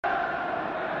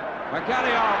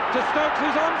Magalhaes to Stokes,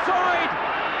 who's onside.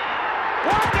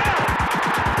 1-0.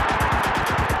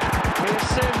 Here's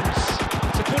Sims.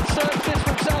 It's a good serve this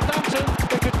from Southampton.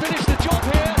 They could finish the job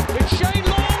here. It's Shane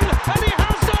Long, and he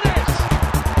has done it.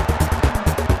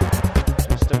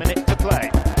 Just a minute to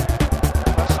play.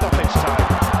 That's stoppage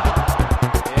time.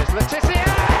 Here's Letizia.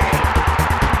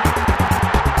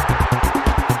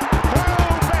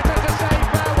 Who better to say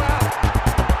farewell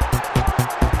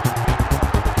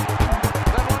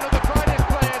than one of the finest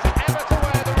players ever to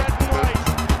wear the red and white.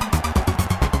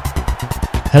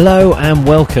 Hello and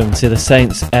welcome to the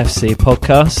Saints FC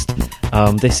podcast.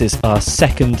 This is our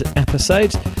second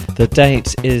episode. The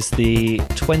date is the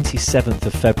 27th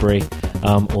of February,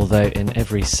 although in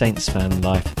every Saints fan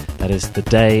life, that is the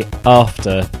day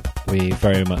after we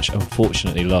very much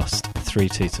unfortunately lost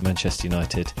 3-2 to Manchester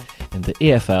United in the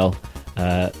EFL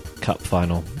Cup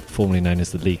final, formerly known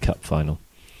as the League Cup final.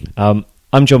 I'm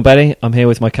John Belly. I'm here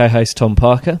with my co-host Tom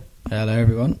Parker. Hello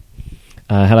everyone.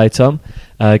 Hello Tom.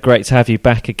 Great to have you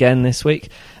back again this week.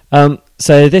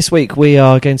 So this week we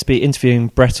are going to be interviewing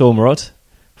Brett Ormerod,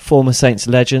 former Saints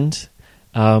legend.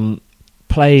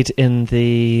 Played in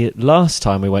the last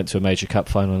time we went to a major cup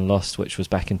final and lost, which was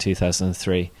back in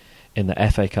 2003 in the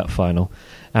FA Cup final.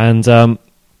 And I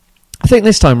think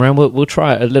this time around we'll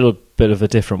try it a little bit of a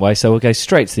different way. So we'll go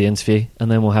straight to the interview and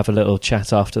then we'll have a little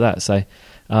chat after that. So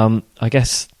I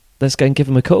guess let's go and give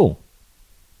him a call.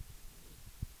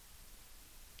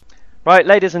 Right,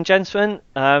 ladies and gentlemen,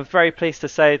 very pleased to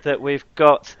say that we've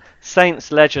got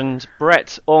Saints legend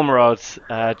Brett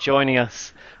Ormerod joining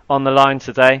us on the line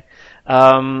today.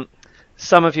 Some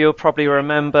of you will probably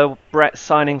remember Brett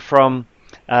signing from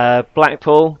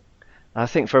Blackpool, I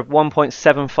think for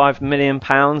 £1.75 million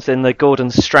in the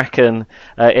Gordon Strachan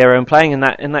era, and playing in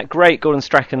that great Gordon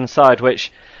Strachan side,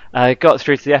 which got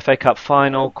through to the FA Cup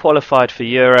final, qualified for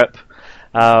Europe.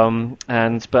 But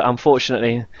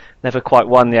unfortunately never quite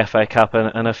won the FA Cup,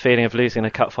 and a feeling of losing a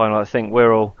cup final I think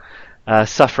we're all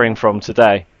suffering from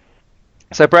today.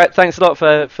 So Brett, thanks a lot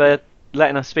for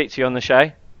letting us speak to you on the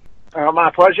show. My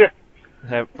pleasure.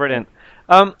 Brilliant.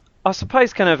 I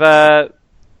suppose kind of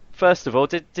first of all,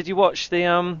 did you watch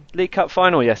the League Cup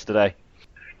final yesterday?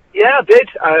 Yeah, I did.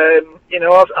 I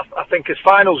think as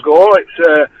finals go,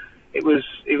 it was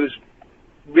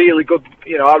really good.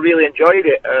 I really enjoyed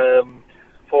it.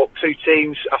 For two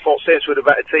teams, I thought Saints were the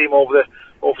better team over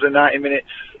the 90 minutes,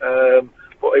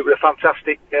 but it was a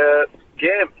fantastic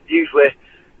game. Usually,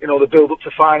 the build up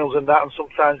to finals and that, and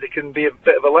sometimes it can be a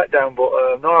bit of a letdown.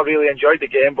 But no, I really enjoyed the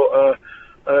game. But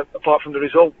apart from the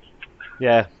result,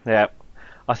 yeah,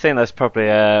 I think that's probably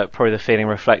the feeling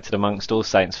reflected amongst all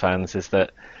Saints fans is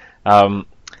that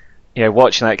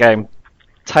watching that game,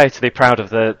 totally proud of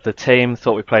the team.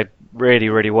 Thought we played really,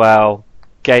 really well.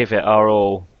 Gave it our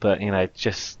all, but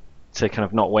just to kind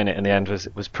of not win it in the end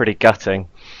was pretty gutting.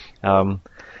 I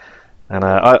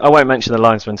won't mention the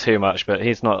linesman too much, but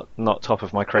he's not top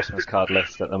of my Christmas card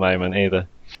list at the moment either.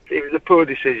 It was a poor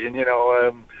decision,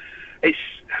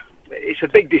 It's a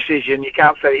big decision. You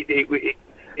can't say it wouldn't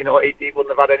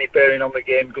have had any bearing on the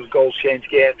game because goals change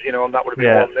games, and that would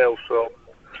have been 1-0. So,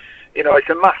 it's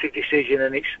a massive decision,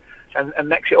 and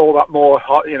makes it all that more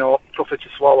hot, tougher to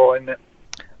swallow, isn't it?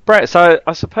 Brett, so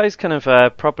I suppose kind of I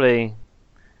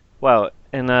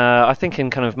think in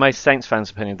kind of most Saints fans'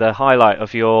 opinion, the highlight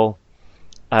of your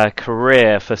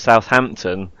career for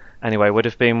Southampton, anyway, would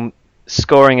have been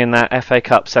scoring in that FA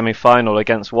Cup semi-final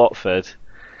against Watford,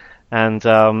 and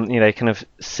kind of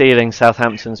sealing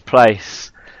Southampton's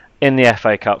place in the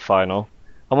FA Cup final.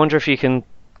 I wonder if you can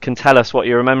tell us what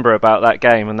you remember about that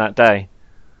game and that day.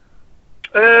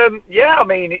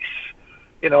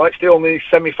 It's the only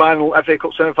semi-final, FA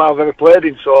Cup semi-final I've ever played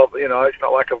in, so, it's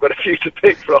not like I've got a few to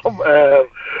pick from. I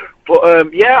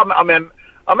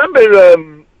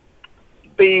remember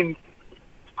being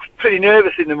pretty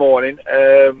nervous in the morning.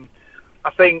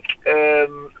 I think,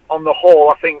 on the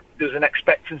whole, I think there's an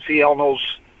expectancy on us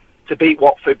to beat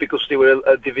Watford because they were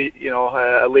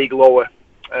a league lower.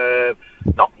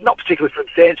 Not particularly from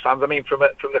Saints fans, I mean from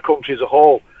the country as a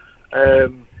whole.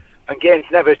 And games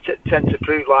never tend to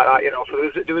prove like that,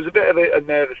 So there was a bit of a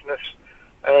nervousness,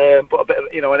 but a bit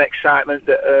of an excitement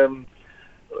that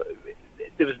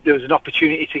there was an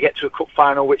opportunity to get to a cup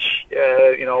final, which we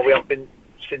haven't been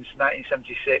since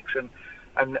 1976,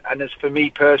 and as for me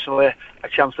personally, a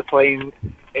chance to play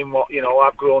in what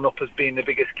I've grown up as being the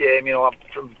biggest game. I'm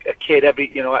from a kid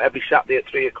every Saturday at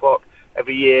 3:00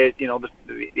 every year.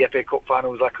 The FA Cup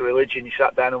final was like a religion. You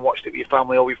sat down and watched it with your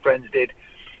family, all your friends did.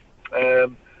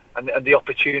 And the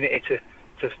opportunity to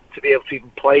be able to even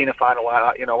play in a final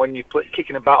like that, when you're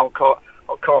kicking about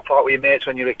car park with your mates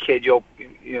when you're a kid. You're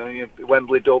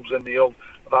Wembley Dubs and you're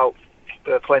about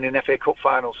playing in an FA Cup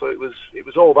final. So it was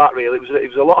all that really. It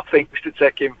was a lot of things to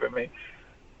take in for me.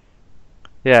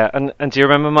 Yeah, and do you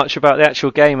remember much about the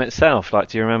actual game itself? Like,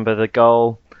 do you remember the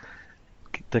goal,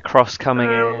 the cross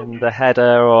coming in, the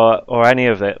header, or any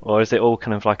of it, or is it all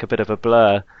kind of like a bit of a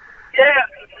blur?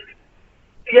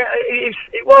 Yeah,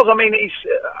 it was. I mean,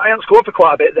 I hadn't scored for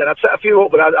quite a bit then. I'd set a few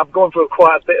up, but I've gone for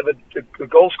quite a bit of a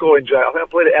goal scoring drought. I think I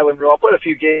played at Ellen Road. I played a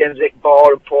few games at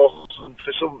Bar and Post, and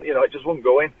for some, it just wasn't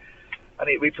going. And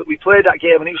we played that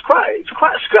game, and it was quite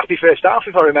a scrappy first half,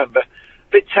 if I remember.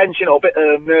 Bit tension, a bit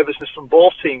of nervousness from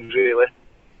both teams, really.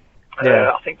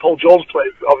 Yeah. I think Paul Jones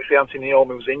played. Obviously, Anthony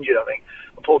Naomi was injured, I think.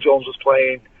 But Paul Jones was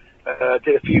playing.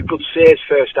 Did a few good saves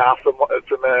first half from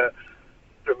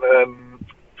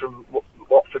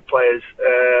Watford players,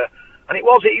 and it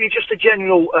was just a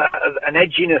general an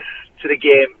edginess to the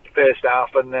game first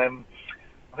half, and I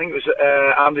think it was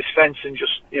Andy Svensson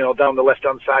just down the left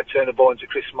hand side, turn the ball into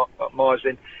Chris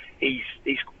Marsden. He's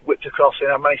whipped across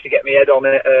and I managed to get my head on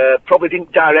it. Probably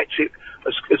didn't direct it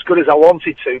as good as I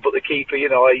wanted to, but the keeper, he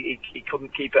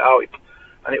couldn't keep it out,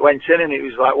 and it went in, and it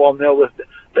was like 1-0, a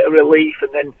bit of relief,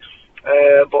 and then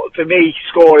but for me,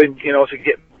 scoring, to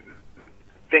get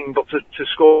thing, but to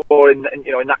score in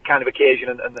that kind of occasion,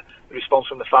 and the response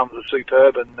from the fans was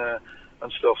superb and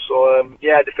stuff. So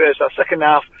the first half, second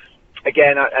half,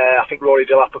 again, I think Rory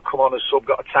Delap had come on as sub,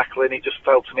 got a tackle in, it just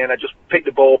fell to me, and I just picked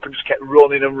the ball up and just kept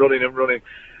running.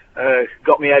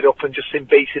 Got my head up and just seen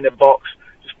Beats in the box,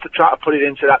 just to try to put it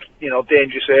into that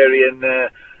dangerous area, and I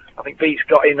think Beats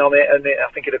got in on it, and I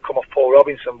think it had come off Paul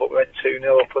Robinson, but we went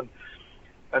 2-0 up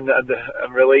and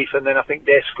relief, and then I think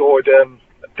they scored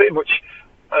pretty much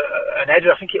an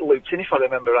header. I think it looped in, if I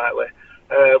remember rightly,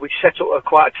 which set up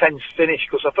quite a tense finish,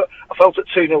 because I felt at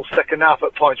 2-0 second half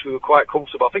at points we were quite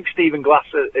comfortable. I think Stephen Glass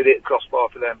hit it crossbar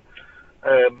for them,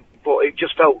 but it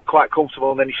just felt quite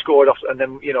comfortable, and then he scored off, and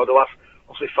then the last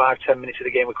obviously 5-10 minutes of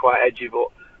the game were quite edgy, but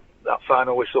that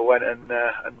final whistle went, and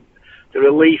the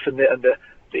relief and the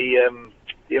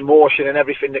emotion and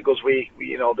everything that goes with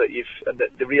that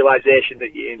the realisation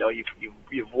that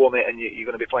you've won it, and you're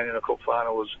going to be playing in a cup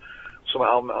final was something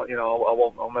I'll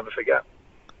never forget.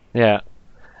 Yeah,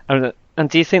 and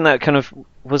do you think that kind of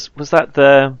was that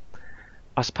the,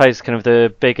 I suppose, kind of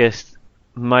the biggest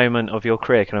moment of your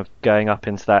career, kind of going up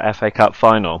into that FA Cup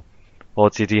final, or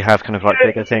did you have kind of like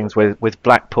bigger things with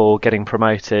Blackpool getting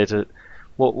promoted?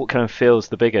 What kind of feels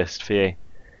the biggest for you?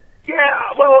 Yeah,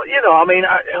 well, I mean,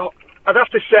 I'd have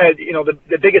to say,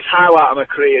 the biggest highlight of my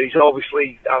career is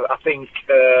obviously, I think,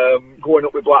 going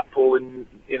up with Blackpool and,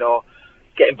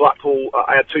 getting Blackpool.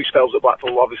 I had 2 spells at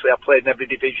Blackpool, obviously. I played in every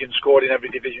division, scored in every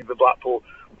division for Blackpool.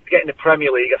 Getting the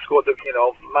Premier League, I scored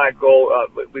my goal.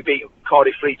 We beat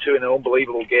Cardiff 3-2 in an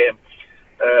unbelievable game.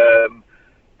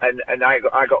 And I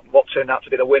got what turned out to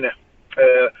be the winner.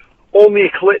 Only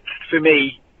eclipsed for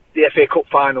me the FA Cup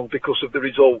final because of the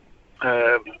result.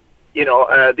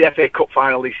 The FA Cup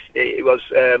final it was,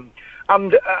 and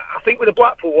I think with the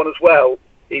Blackpool one as well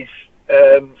is,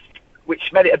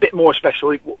 which made it a bit more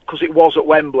special because it was at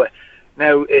Wembley.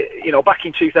 Now, back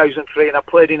in 2003, and I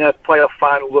played in a playoff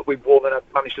final that we won, and I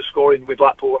managed to score in with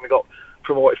Blackpool when we got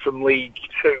promoted from League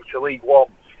 2 to League 1.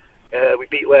 We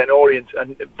beat Leyton Orient,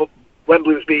 but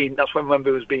that's when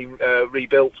Wembley was being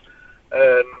rebuilt.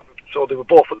 So they were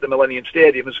both at the Millennium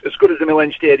Stadium. As good as the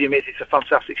Millennium Stadium is, it's a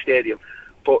fantastic stadium.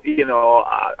 But,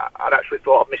 I'd actually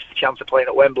thought I'd missed the chance of playing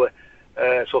at Wembley.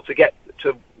 So to get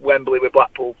to Wembley with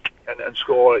Blackpool and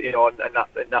score, and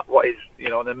that what is,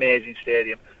 an amazing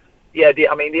stadium. Yeah, the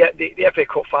FA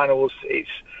Cup final was,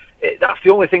 that's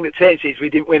the only thing that takes is we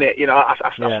didn't win it.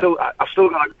 I still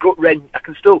got a gut wrench. I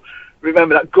can still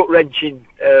remember that gut wrenching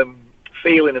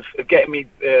feeling of getting me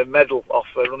medal off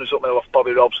runners-up medal off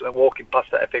Bobby Robson and walking past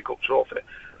that FA Cup trophy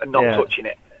and not touching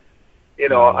it.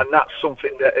 And that's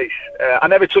something that is. I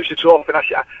never touched the trophy. And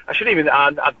I shouldn't even.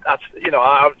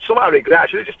 Something I regret. I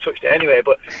should have just touched it anyway.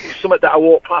 But it's something that I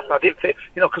walked past. And I didn't think,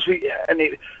 because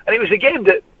it was a game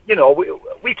that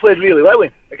we played really well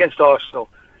in against Arsenal.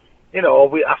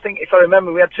 I think if I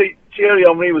remember, we had Thierry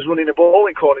Henry was running the ball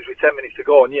in corners with 10 minutes to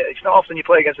go, and it's not often you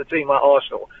play against a team like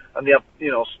Arsenal and they have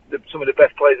some of the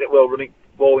best players in the world running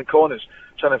ball in corners,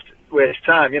 trying to waste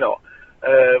time.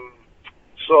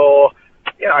 So.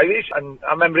 Yeah, and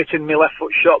I remember hitting my left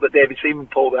foot shot that David Seaman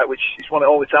pulled out, which is one of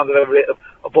the only times I've ever hit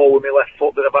a ball with my left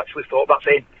foot that I've actually thought that's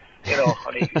in.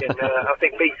 I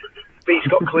think Beats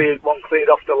got cleared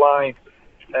off the line.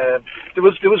 There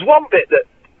was one bit that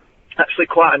actually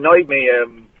quite annoyed me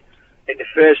in the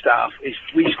first half. Is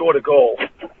we scored a goal,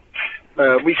 and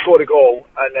I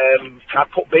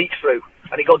put Beats through,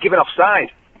 and he got given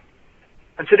offside.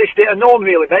 And to this day, and no one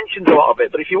really mentions a lot of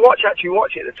it, but if you actually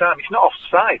watch it at the time, it's not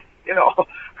offside. You know,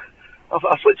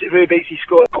 I flipped it through beats, he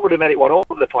scored. I would have made it 1-0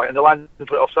 at the point, and the line put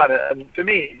it offside. And for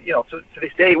me, you know, to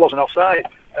this day, it wasn't offside,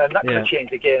 and that could have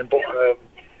changed the game. But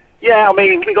yeah, I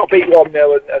mean, we got beat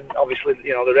 1-0, and obviously,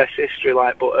 you know, the rest is history.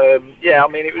 Like, but yeah, I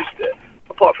mean, it was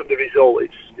apart from the result,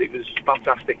 it was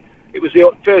fantastic. It was the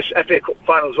first FA Cup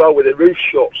final as well with the roof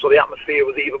shut, so the atmosphere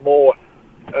was even more.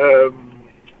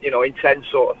 You know, intense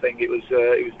sort of thing. It was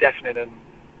deafening and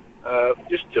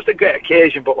just a great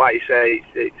occasion. But like you say,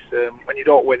 it's when you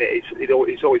don't win it,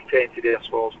 it's always tainted, I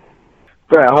suppose.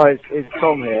 Brett, hi, it's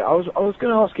Tom here. I was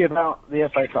going to ask you about the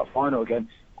FA Cup final again.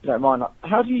 If you don't mind,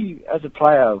 how do you, as a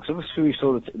player, because obviously we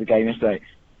saw the game yesterday,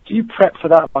 do you prep for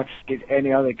that like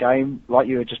any other game, like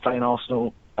you were just playing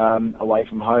Arsenal away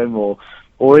from home,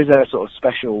 or is there a sort of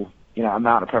special, you know,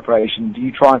 amount of preparation? Do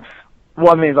you try and,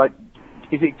 what I mean is, like,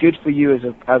 is it good for you as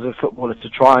a footballer to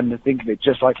try and think of it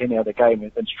just like any other game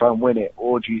and to try and win it,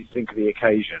 or do you think of the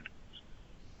occasion?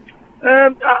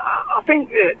 I think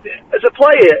as a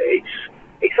player,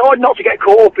 it's hard not to get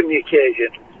caught up in the occasion,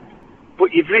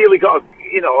 but you've really got to,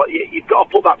 you know, you've got to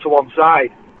put that to one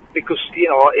side because, you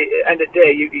know, at the end of the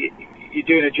day, you're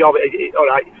doing a job. All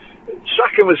right,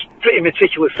 Strachan was pretty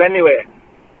meticulous anyway.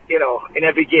 You know, in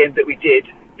every game that we did,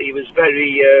 he was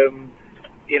very,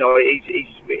 you know,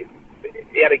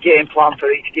 he had a game plan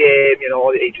for each game, you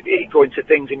know, he'd go into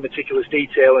things in meticulous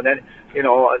detail, and then, you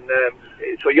know, and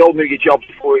so you all knew your job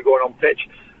before you're going on pitch,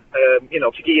 you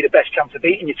know, to give you the best chance of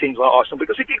beating your teams like Arsenal,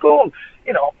 because if you go and,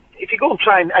 you know, if you go and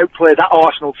try and outplay that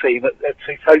Arsenal team at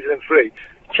 2003,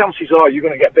 chances are you're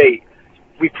going to get beat.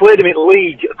 We played him in the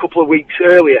league a couple of weeks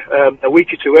earlier, a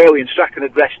week or two earlier, and Strachan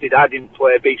had rested. I didn't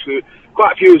play a beat, so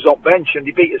quite a few was on bench, and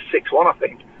he beat us 6-1, I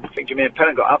think. I think Jermaine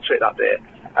Pennant got hat-trick that day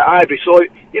at Highbury. So,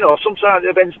 you know, sometimes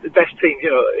against the best teams, you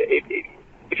know,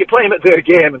 if you play them at their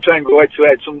game and try and go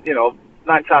head-to-head, you know,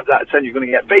 9 times out of 10 you're going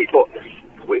to get beat. But,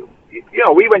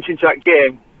 we went into that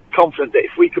game confident that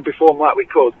if we could perform like we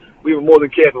could, we were more than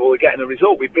capable of getting a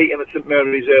result. We beat him at St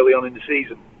Mary's early on in the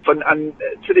season. And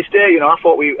to this day, you know, I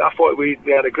thought we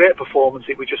had a great performance.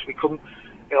 It was just we couldn't,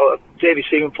 you know, David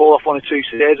Seaman pull off 1 or 2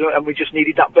 saves, and we just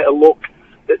needed that bit of luck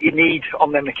that you need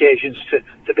on them occasions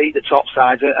to beat the top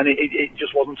sides, and it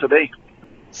just wasn't to be.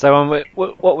 So,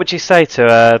 what would you say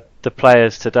to the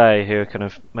players today who are kind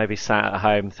of maybe sat at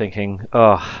home thinking,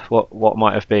 "Oh, what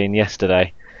might have been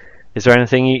yesterday"? Is there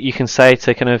anything you can say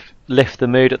to kind of lift the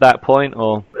mood at that point,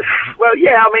 or? Well,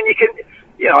 yeah, I mean, you can,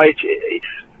 you know, it's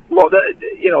well,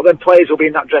 you know, then players will be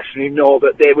in that dressing room know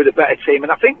that they were the better team,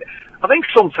 and I think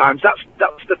sometimes that's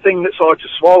the thing that's hard to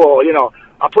swallow. You know,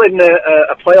 I played in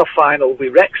a playoff final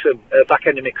with Wrexham back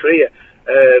end of my career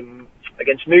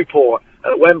against Newport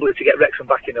at Wembley to get Wrexham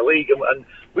back in the league, and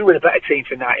we were the better team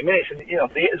for 90 minutes, and you know,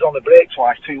 they hit us on the break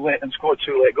twice too late and scored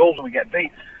 2 late goals and we get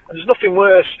beat. And there's nothing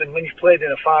worse than when you've played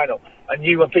in a final and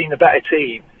you have been the better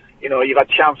team. You know, you've had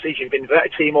chances, you've been the better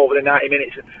team over the 90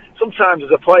 minutes. And sometimes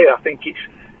as a player, I think it's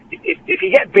if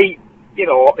you get beat, you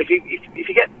know, if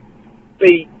you get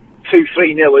beat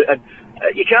 2-3-0, and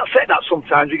you can't set that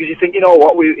sometimes because you think, you know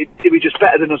what, they were just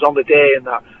better than us on the day, and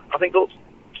that. I think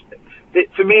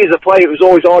for me as a player, it was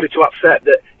always harder to accept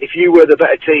that if you were the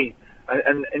better team,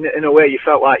 and in a way you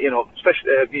felt like, you know,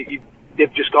 especially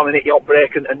they've just gone and hit your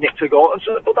break and nicked a goal. And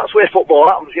so, but that's where football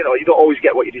happens, you know. You don't always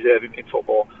get what you deserve in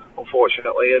football,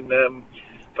 unfortunately. And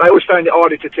but I always found it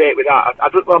harder to take with that.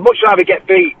 I'd much rather get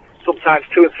beat sometimes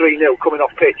 2 and 3-0 coming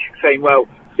off pitch, saying, well,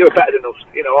 they were better than us,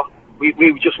 you know.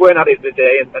 We just weren't at it the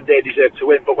day, and they deserved to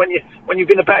win. But when you've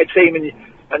been a better team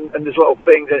and there's little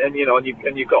things and you know and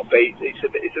you got beat, it's a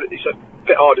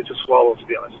bit harder to swallow, to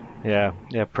be honest.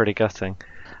 Yeah, pretty gutting.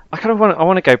 I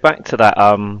want to go back to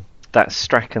that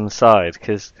Strachan side,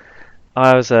 because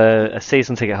I was a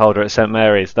season ticket holder at St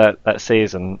Mary's that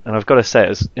season, and I've got to say, it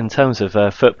was, in terms of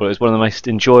football, it was one of the most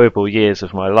enjoyable years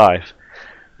of my life.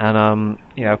 And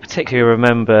you know, I particularly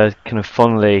remember kind of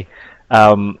fondly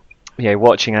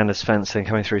watching Anders Svensson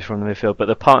coming through from the midfield, but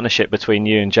the partnership between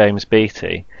you and James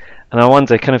Beattie. And I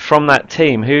wonder, kind of from that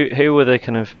team, who were the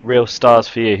kind of real stars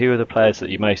for you? Who were the players that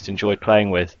you most enjoyed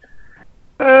playing with?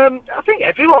 I think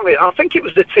everyone. I think it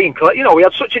was the team. You know, we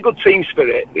had such a good team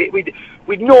spirit.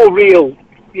 We'd no real,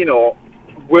 you know,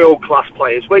 world class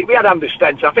players. We had Anders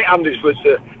Svensson. I think Anders was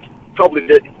probably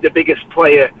the biggest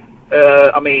player.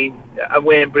 I mean, at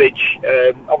Wainbridge,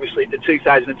 obviously the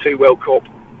 2002 World Cup.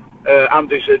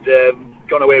 Anders had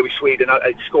gone away with Sweden.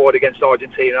 Had scored against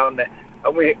Argentina,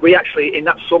 and we actually, in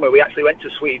that summer, we actually went to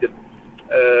Sweden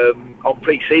on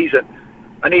pre-season.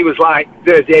 And he was like,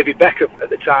 there's David Beckham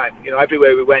at the time. You know,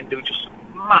 everywhere we went, there were just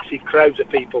massive crowds of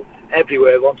people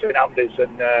everywhere, Alonso Hernandez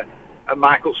and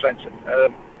Michael Svensson.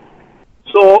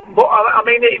 But I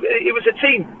mean, it was a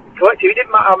team collective. It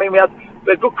didn't matter. I mean, we had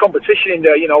good competition in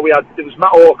there. You know, there was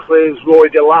Matt Oakley, there was Rory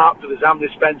Delap, there was Andy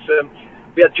Spencer.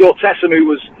 We had Joe Tessum,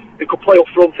 who could play up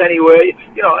front anywhere.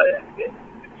 You know,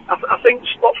 I think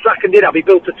what Strachan did have, he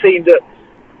built a team that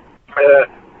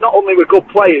not only were good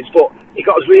players, but he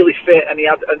got us really fit, and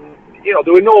you know,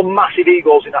 there were no massive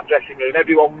egos in that dressing room.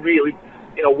 Everyone really,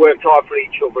 you know, worked hard for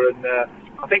each other, and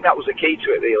I think that was the key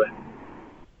to it, really.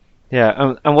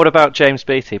 Yeah, and what about James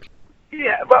Beattie?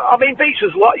 Yeah, but I mean, Beats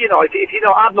was, you know, if you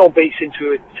know, I've known Beats since we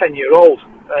were 10-year-old.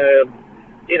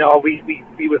 You know, we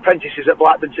were apprentices at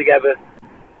Blackburn together.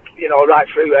 You know, right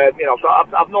through. You know, so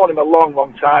I've known him a long,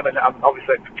 long time, and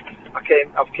obviously I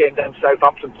came down to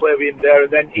Southampton, played with him there,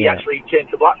 and then he actually came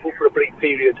to Blackpool for a brief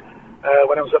period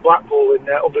when I was at Blackpool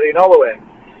under Ian Holloway.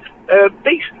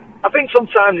 Beats, I think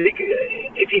sometimes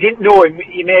if you didn't know him,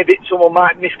 someone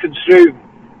might misconstrue.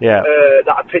 Yeah.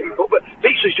 That opinion, but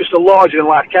Beats was just a larger than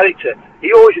life character. He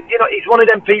always, you know, he's one of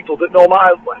them people that no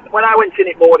matter when I went in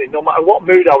the morning, no matter what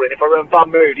mood I was in, if I were in a bad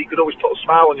mood, he could always put a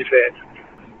smile on your face.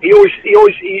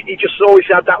 He just always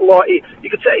had that lot. You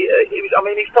could say he's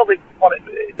probably one of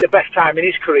the best time in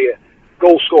his career,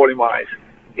 goal scoring wise.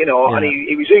 You know, and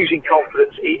he was oozing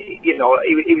confidence. He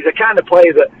was the kind of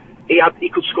player that he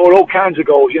could score all kinds of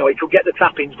goals. You know, he could get the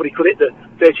tap-ins, but he could hit the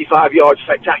 35-yard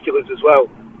spectaculars as well.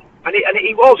 And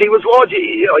he was larger.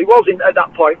 You know, he was at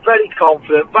that point very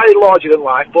confident, very larger than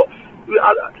life. But you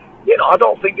know, I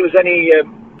don't think there was any.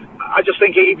 I just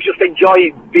think he was just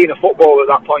enjoying being a footballer at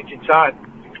that point in time.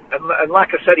 And like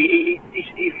I said, he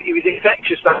was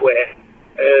infectious that way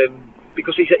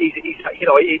because he's you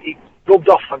know, he rubbed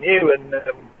off on you. And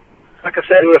like I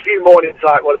said, there were a few mornings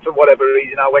like, for whatever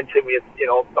reason, I went in with, you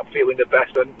know, not feeling the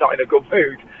best and not in a good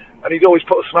mood, and he'd always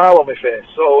put a smile on my face.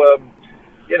 So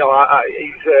you know,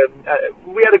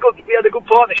 we had a good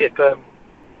partnership.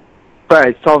 Brett,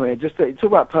 it's Tommy. Just to talk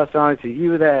about personality,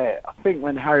 you were there, I think,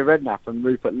 when Harry Redknapp and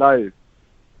Rupert Lowe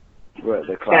were at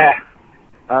the club. Yeah.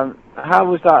 How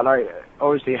was that? Like,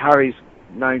 obviously Harry's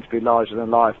known to be larger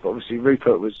than life, but obviously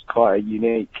Rupert was quite a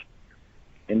unique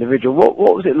individual. What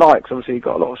was it like? 'Cause obviously he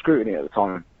got a lot of scrutiny at the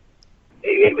time.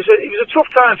 It was a tough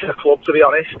time for the club, to be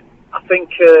honest. I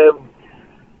think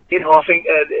you know,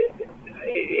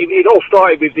 it all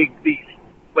started with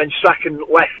when Strachan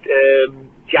left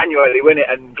January, wasn't it?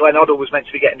 And Glenn Hoddle was meant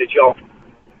to be getting the job.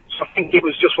 So I think it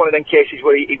was just one of them cases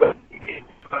where he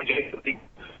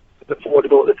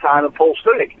affordable at the time, and Paul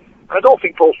Sturrock. And I don't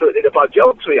think Paul Sturrock did a bad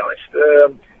job, to be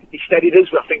honest. He steadied us.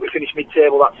 I think we finished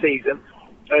mid-table that season.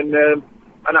 And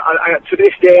I, to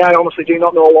this day, I honestly do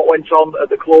not know what went on at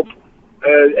the club.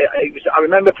 I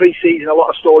remember pre-season a lot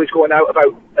of stories going out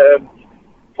about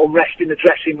unrest in the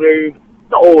dressing room.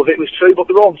 Not all of it was true, but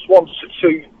there were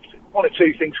one or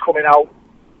two things coming out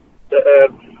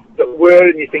that were,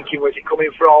 and you're thinking, where's it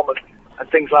coming from, and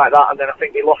things like that. And then I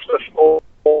think they lost the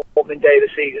opening day of the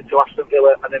season to Aston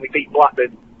Villa, and then we beat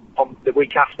Blackburn on the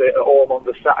week after at home on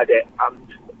the Saturday,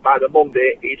 and by the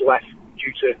Monday he'd left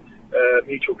due to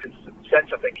mutual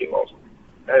consent, I think it was.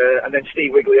 And then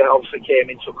Steve Wigley obviously came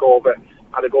in, took over,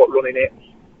 had a go at running it,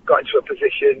 got into a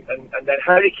position, and then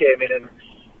Harry came in, and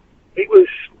it was,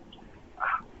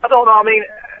 I don't know, I mean,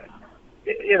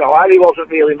 you know, Harry wasn't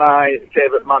really my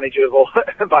favourite manager of all,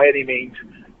 by any means.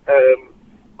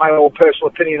 My own personal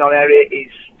opinion on Harry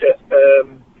is that,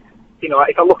 you know,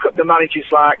 if I look at the managers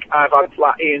like I've had,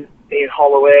 like Ian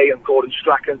Holloway and Gordon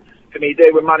Strachan, for me,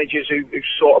 they were managers who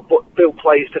sort of built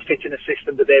players to fit in a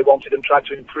system that they wanted and tried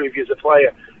to improve you as a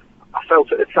player. I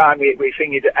felt at the time we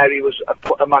thinking that Harry was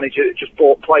a manager that just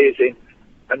brought players in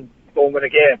and won a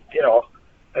game, you know.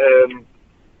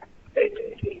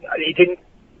 He didn't,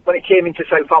 when he came into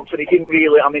Southampton, he didn't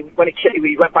really, I mean, when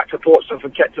he went back to Portsmouth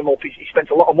and kept them up, he spent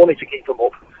a lot of money to keep them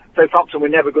up. Southampton were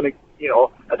never going to, you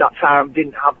know, at that time,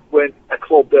 weren't a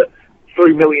club that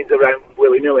threw millions around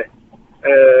willy-nilly.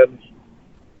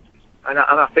 And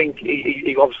I think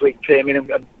he obviously came in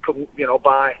and couldn't, you know,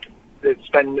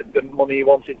 spend the money he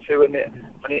wanted to, and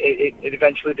it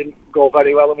eventually didn't go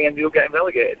very well, and we ended up getting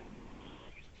relegated.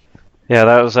 Yeah,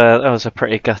 that was a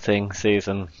pretty gutting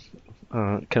season.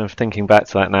 Kind of thinking back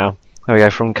to that now. There we go,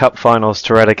 from cup finals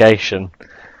to relegation,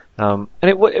 and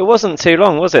it wasn't too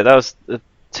long, was it? That was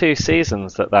 2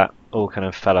 seasons that all kind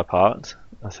of fell apart,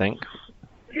 I think.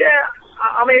 Yeah,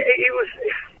 I mean,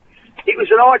 it was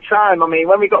an odd time. I mean,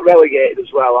 when we got relegated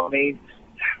as well, I mean,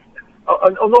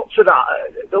 and up to that,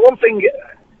 the one thing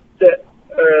that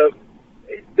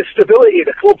the stability of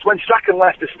the clubs, when Strachan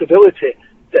left, the stability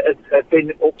that had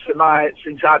been up to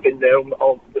since I've been there,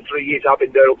 on the 3 years I've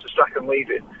been there up to Strachan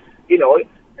leaving, you know,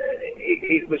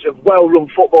 it was a well-run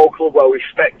football club, well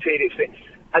respected.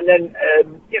 And then,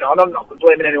 and I'm not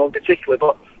blaming anyone particularly,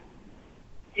 but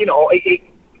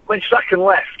when Strachan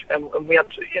left, and we had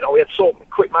so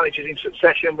quick managers in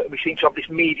succession, we seemed to have this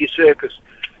media circus.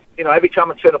 Every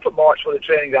time I turn up at March for the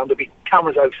training ground, there'd be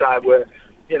cameras outside where,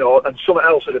 and something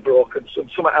else had broken,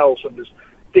 something else, and there's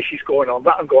dishes going on,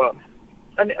 that and going on.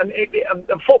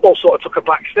 And football sort of took a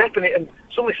back step, and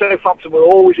suddenly Southampton were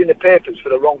always in the papers for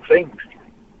the wrong things.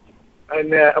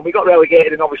 And we got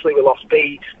relegated, and obviously we lost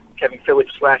Beat, Kevin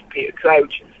Phillips left, Peter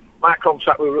Crouch. My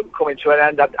contract was coming to an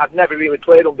end. I'd never really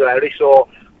played under Harry, so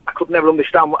I could never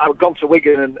understand. I had gone to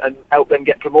Wigan and helped them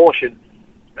get promotion,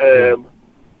 and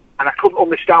I couldn't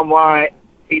understand why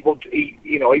he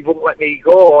wouldn't let me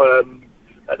go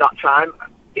at that time.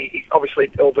 He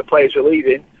obviously all the players were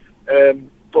leaving,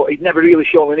 but he'd never really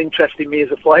shown an interest in me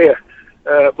as a player.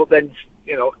 But then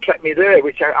kept me there,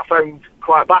 which I found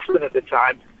quite baffling at the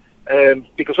time,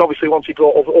 because obviously once he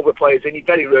brought other players in, he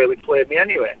very rarely played me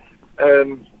anyway.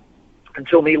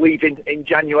 Until me leaving in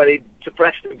January to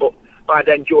Preston, but by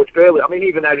then George Burley. I mean,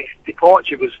 even though his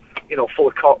departure was, full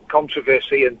of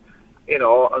controversy and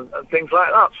things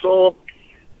like that. So,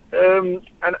 and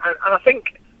I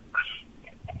think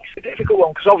it's a difficult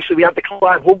one because obviously we had the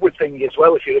Clive Woodward thing as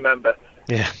well, if you remember.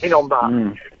 Yeah. On that,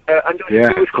 and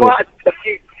there was quite a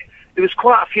few. There was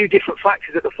quite a few different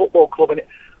factors at the football club, and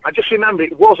I just remember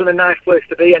it wasn't a nice place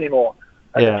to be anymore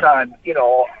at the time.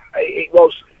 It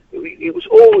was.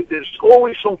 There's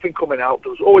always something coming out.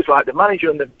 There was always like the manager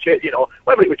and the,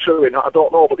 whether it was true or not, I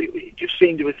don't know, but it just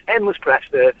seemed there was endless press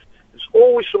there. There's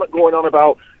always something going on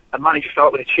about a manager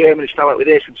started with a chairman, he started with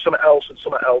this and something else.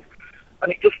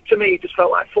 And it just, to me, it just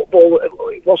felt like football,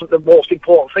 it wasn't the most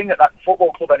important thing at that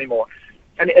football club anymore.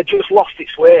 And it had just lost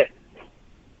its way.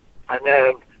 And,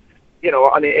 and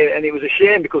it was a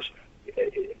shame because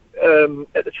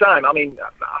at the time, I mean,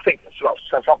 I think about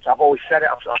Southampton, I've always said it,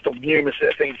 I've done numerous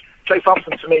things.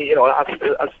 Southampton, to me,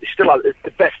 it's still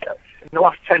the best. In the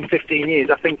last 10, 15 years,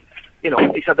 I think,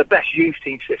 it's had the best youth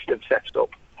team system set up.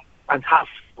 And has,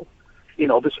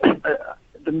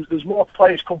 there's more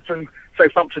players come through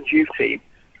Southampton's youth team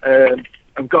and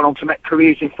gone on to make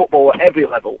careers in football at every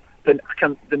level than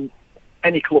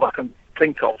any club I can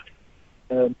think of.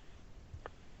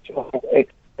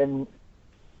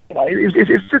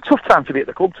 It's a tough time to be at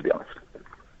the club, to be honest.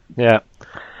 Yeah.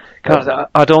 God,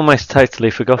 I'd almost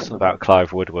totally forgotten about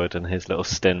Clive Woodward and his little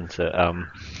stint at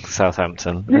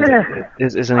Southampton. Yeah.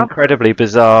 It's an incredibly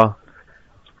bizarre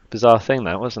thing,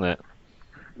 that, wasn't it?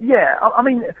 Yeah, I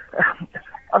mean,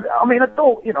 I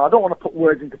don't want to put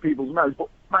words into people's mouths, but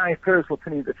my personal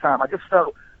opinion at the time, I just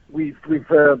felt with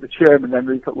the chairman then,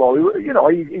 Rupert Law, he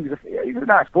was a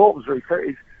nice bloke, was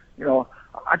Rupert.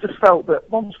 I just felt that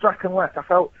once Strachan left, I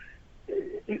felt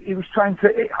he was trying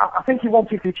to. I think he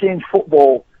wanted to change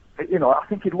football. I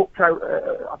think he looked out.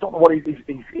 I don't know what his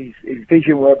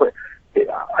vision were, but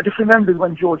I just remembered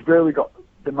when George Burley got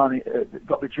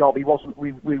the job.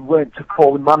 We weren't to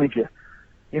call him manager.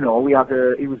 He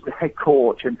was the head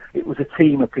coach, and it was a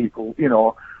team of people.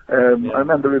 I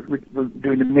remember we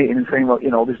doing the meeting and saying,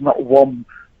 well, there's not one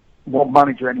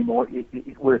manager anymore.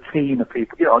 We're a team of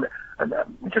people. And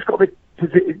we just got the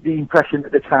impression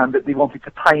at the time that they wanted to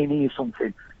pioneer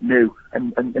something new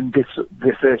and this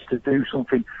urge to do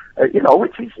something,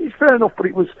 which is fair enough, but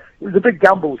it was a big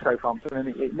gamble with Southampton, and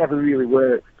it never really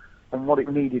worked. And what it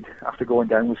needed after going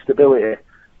down was stability,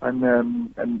 and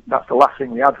that's the last thing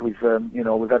we had with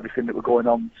with everything that was going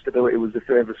on. Stability was the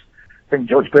furthest thing.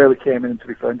 George Burley came in, to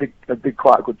be fair, and did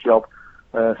quite a good job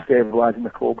stabilising the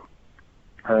club,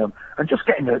 and just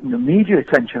getting the media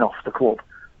attention off the club.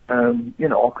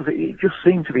 Because it just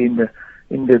seemed to be in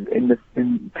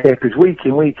papers week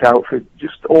in, week out for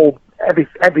just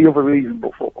every other reason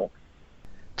but football.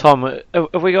 Tom,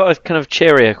 have we got a kind of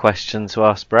cheerier question to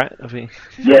ask Brett? Have we?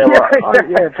 Yeah,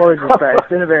 apologies, Brett. It's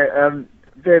been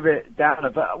a bit downer.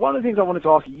 But one of the things I wanted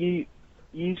to ask you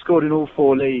scored in all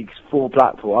 4 leagues for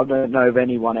Blackpool. I don't know of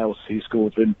anyone else who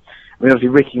scored them. I mean, obviously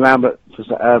Ricky Lambert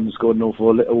scored in all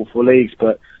four leagues,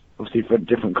 but obviously for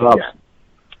different clubs.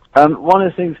 Yeah. One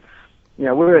of the things, we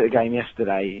were at the game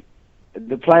yesterday.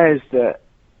 The players that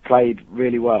played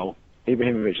really well,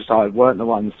 Ibrahimovic aside, weren't the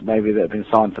ones maybe that have been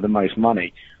signed for the most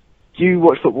money. Do you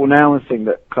watch football now and think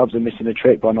that clubs are missing a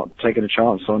trick by not taking a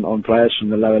chance on players from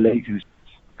the lower leagues?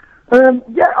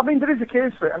 Yeah, I mean, there is a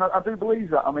case for it, and I do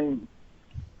believe that. I mean,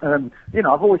 I've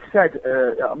always said,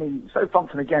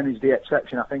 Southampton again is the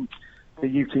exception. I think the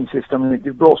youth team system,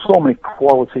 they've brought so many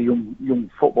quality young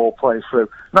football players through.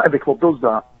 Not every club does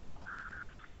that.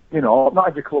 not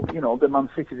every club, the Man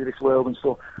Cities of this world and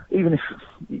stuff. Even if,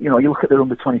 you look at their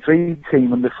under-23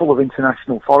 team and they're full of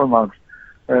international foreign lads,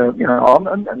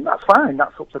 and that's fine,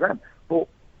 that's up to them. But,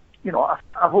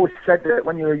 I've always said that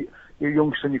when you're a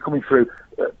youngster and you're coming through,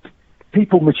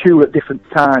 people mature at different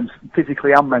times,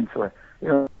 physically and mentally.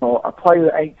 A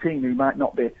player at 18 who might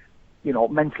not be,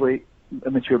 mentally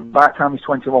mature, by the time he's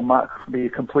 21 might be a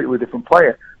completely different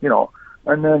player,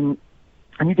 and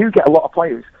you do get a lot of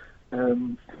players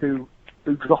who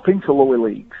drop into lower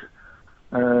leagues,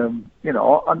 and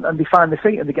they find their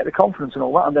feet and they get the confidence and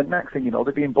all that, and then next thing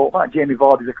they're being bought back. Jamie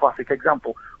Vardy's a classic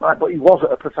example, right? But he was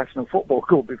at a professional football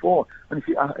club before, and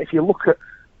if you look at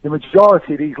the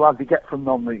majority of these lads they get from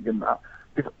non-league and that,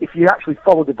 if you actually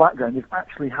follow the background, they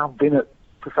actually have been at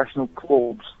professional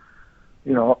clubs,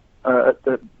 at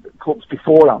the clubs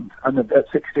beforehand, and at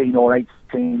 16 or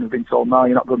 18 have been told, no,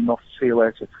 you're not good enough, see you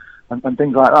later, and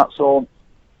things like that. So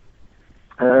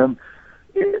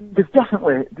there's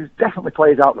definitely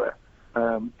players out there,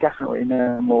 definitely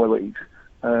in lower leagues,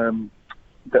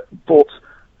 but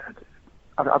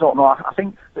I don't know. I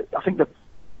think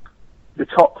the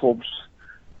top clubs,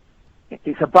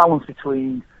 it's a balance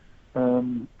between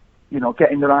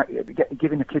getting the right,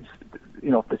 giving the kids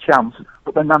the chance,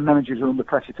 but then managers are under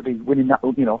pressure to be winning that,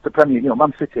 the Premier,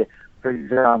 Man City, for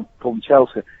example, and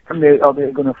Chelsea, are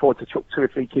they going to afford to chuck 2 or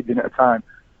 3 kids in at a time,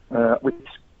 which,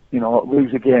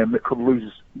 lose a game that could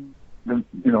lose,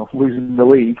 losing the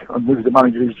league and lose the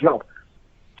manager's job?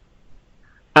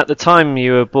 At the time,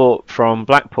 you were bought from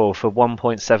Blackpool for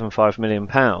 £1.75 million,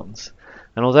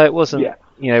 and although it wasn't,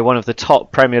 one of the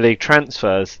top Premier League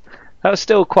transfers, that was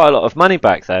still quite a lot of money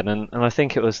back then, and I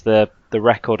think it was the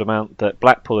record amount that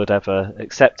Blackpool had ever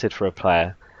accepted for a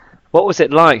player. What was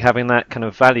it like having that kind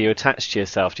of value attached to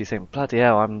yourself? Do you think, bloody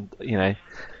hell, I'm a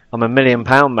 £1 million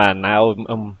man now?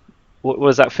 What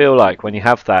does that feel like when you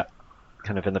have that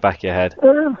kind of in the back of your head?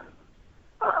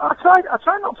 I try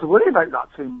not to worry about that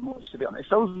too much, to be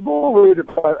honest. I was more worried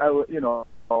about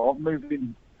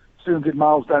moving 200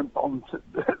 miles down on to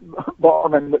the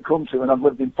bottom end of the country when I've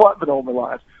lived in Blackburn all my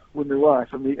life with my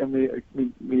wife and my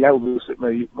eldest, he's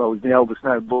my eldest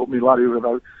now, but my lad who was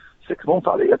about 6 months.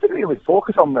 I didn't really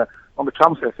focus on the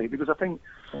transfer fee, because I think,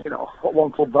 what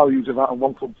one club values of that, and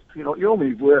one club, you're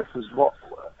only worth as what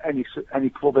any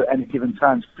club at any given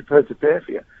time is prepared to pay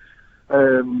for you.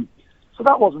 So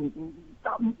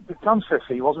the transfer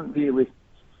fee wasn't really,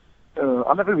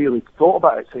 I never really thought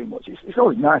about it too much. It's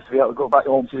always nice to be able to go back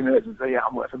home to your mates and say, yeah,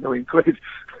 I'm worth £1 million.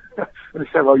 And they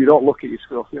say, well, you don't look at your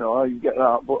stuff, you get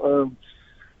that. But,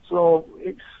 so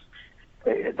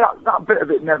that bit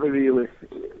of it never really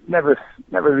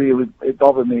it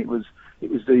bothered me. It was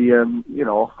the,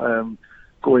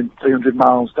 going 300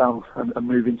 miles down and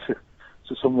moving to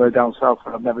somewhere down south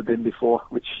where I've never been before,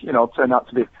 which, turned out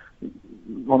to be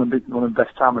one of the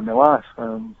best times in my life.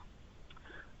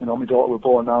 My daughter was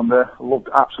born down there.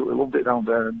 Absolutely loved it down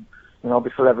there, and I'll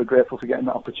be forever grateful for getting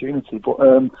that opportunity. But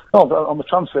on the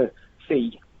transfer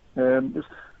fee, it's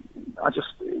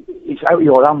out of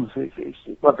your hands. It's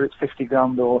whether it's 50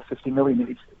 grand or 50 million.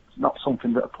 It's not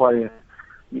something that a player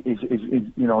is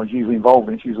usually involved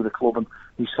in. It's usually the club and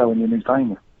who's selling you and who's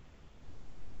buying you.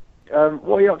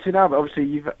 What are you up to now? But obviously,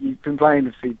 you've been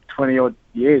playing for 20 odd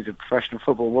years of professional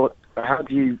football. What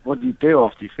do you do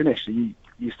after you finish? Are you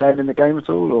staying in the game at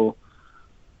all, or?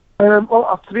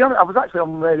 Well, to be honest, I was actually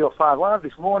on Radio 5 Live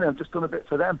this morning. I've just done a bit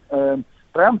for them,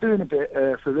 but I am doing a bit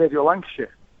for Radio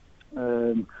Lancashire.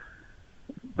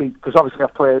 Because obviously I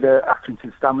played at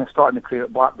Accrington Stanley, starting my career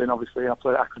at Blackburn. Obviously, I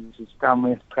played at Accrington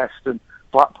Stanley, Preston,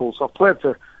 Blackpool. So I've played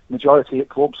for the majority at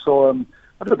clubs. So I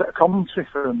do a bit of commentary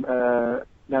for them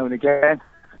now and again.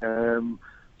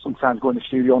 Sometimes go in the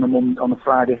studio on a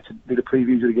Friday to do the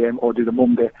previews of the game, or do the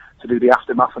Monday to do the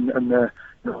aftermath and the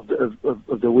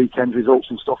of the weekend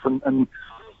results and stuff. And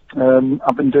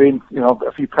I've been doing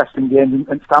a few Preston games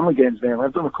and Stanley games now.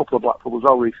 I've done a couple of Blackpool as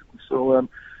well recently. So I'm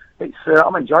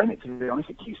enjoying it, to be honest.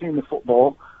 It keeps me in the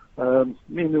football.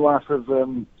 Me and my wife have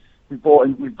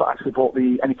we've actually bought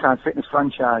the Anytime Fitness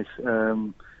franchise.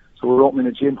 So we're opening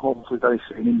a gym hopefully very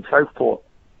soon in Southport,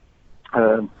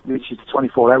 which is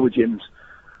 24-hour gyms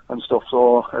and stuff.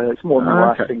 So it's more than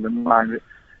wife's thing than mine.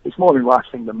 It's more than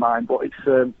wife's thing than mine, but it's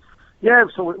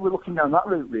so we're looking down that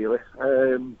route really.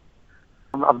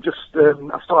 I've just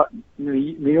I started my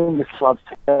youngest lad's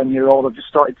 10-year-old. I've just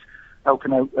started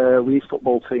helping out with his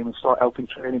football team and start helping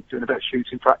training, doing a bit of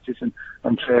shooting practice and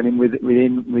training with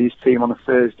his team on a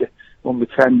Thursday, under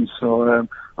 10s. So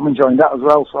I'm enjoying that as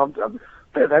well. So I'm a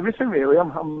bit of everything really.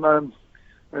 I'm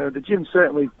the gym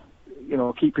certainly,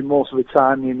 keeping most of the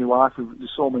time. Me and my wife,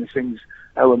 there's so many things,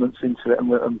 elements into it,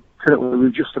 and currently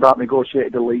we've just about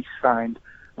negotiated a lease signed,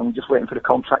 and we're just waiting for the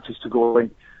contractors to go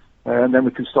in, and then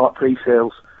we can start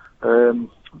pre-sales.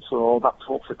 So that's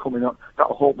hopefully coming up.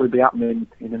 That'll hopefully be happening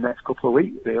in the next couple of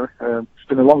weeks. Really, it's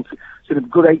been a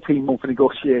good 18-month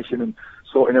negotiation and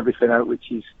sorting everything out,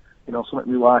 which is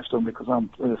something my wife's done because I'm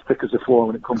as thick as a floor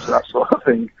when it comes to that sort of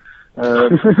thing.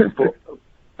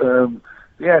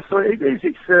 Yeah, so it is.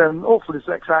 It's hopefully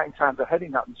there's exciting times ahead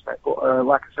in that respect. But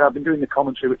like I said, I've been doing the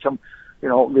commentary, which I'm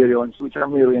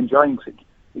really enjoying.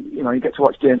 You get to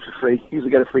watch games for free. You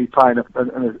usually get a free pie and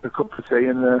a cup of tea,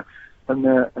 and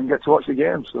get to watch the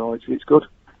game. So it's good.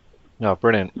 Oh,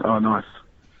 brilliant! Oh, nice.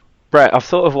 Brett, I've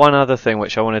thought of one other thing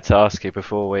which I wanted to ask you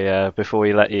before we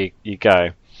let you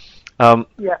go.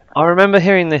 Yeah. I remember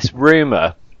hearing this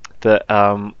rumour that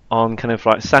on kind of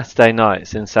like Saturday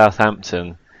nights in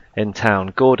Southampton, in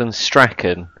town, Gordon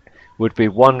Strachan would be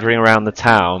wandering around the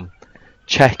town,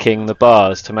 checking the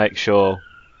bars to make sure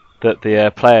that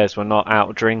the players were not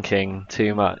out drinking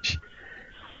too much.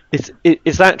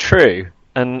 Is that true?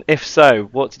 And if so,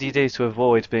 what did you do to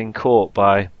avoid being caught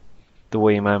by the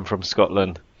wee man from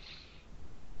Scotland?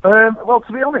 Well,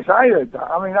 to be honest, I heard that.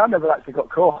 I mean, I never actually got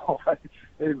caught. I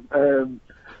think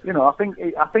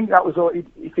that was,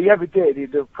 if he ever did,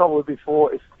 he'd have probably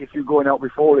before if you're going out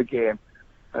before a game.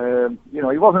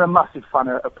 He wasn't a massive fan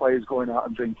of players going out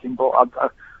and drinking, but I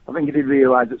think he did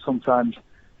realise that sometimes,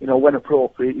 when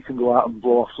appropriate, you can go out and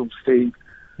blow off some steam.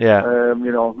 Yeah.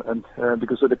 And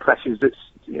because of the pressures there's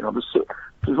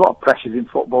a lot of pressures in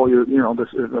football,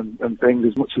 and things,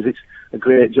 as much as it's a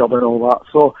great job and all that.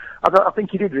 So I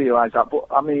think he did realise that, but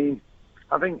I mean,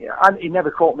 he never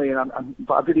caught me,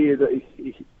 but I did hear that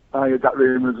I heard that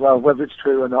rumour as well. Whether it's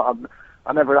true or not,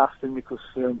 I never asked him because,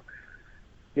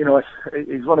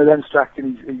 he's one of them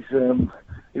Strachan.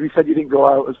 If he said you didn't go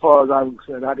out, as far as I'm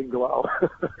concerned, I didn't go out.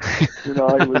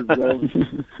 I was.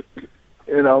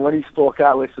 When he spoke,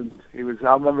 I listened. I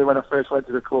remember when I first went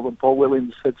to the club and Paul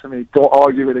Williams said to me, "Don't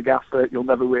argue with a gaffer, you'll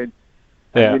never win."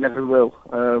 And you never will.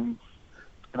 And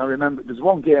I remember, there's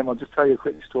one game, I'll just tell you a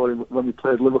quick story, when we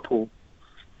played Liverpool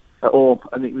at home,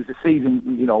 and it was the season,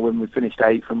 when we finished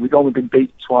 8th, and we'd only been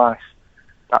beat twice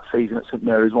that season at St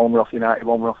Mary's. One were off United,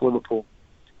 one were off Liverpool.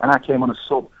 And I came on a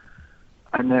sub,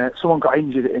 and someone got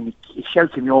injured, and he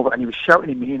shouted me over, and he was shouting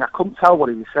at me, and I couldn't tell what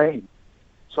he was saying.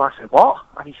 So I said, "What?"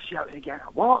 And he shouted again,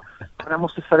 "What?" And I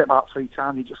must have said it about 3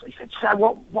 times. He said, "Say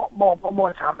one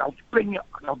more time, and I'll bring you,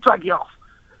 and I'll drag you off."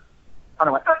 And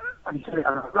I went, and he said it,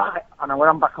 and I went, "Right." And I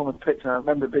went back on the pitch, and I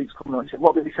remember Beats coming on. He said,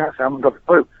 "What did he say?" I said, "I haven't got a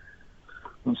clue,"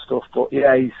 and stuff. But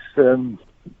yeah, he's a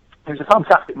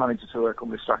fantastic manager to work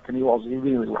under, Strachan. He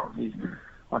really was.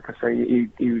 Like I say, he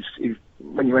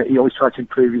always tried to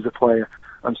improve as a player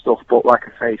and stuff. But like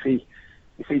I say,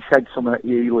 if he said something at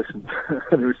you listened.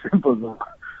 And it was simple as that.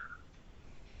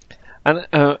 And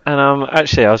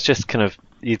actually, I was just kind of,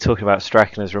 you talking about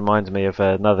Strachan has reminded me of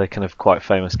another kind of quite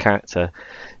famous character,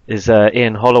 is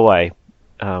Ian Holloway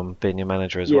being your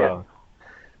manager as well.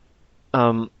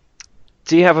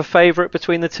 Do you have a favourite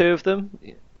between the two of them?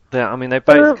 They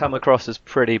both come across as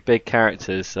pretty big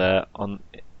characters on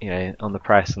the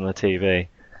press and the TV.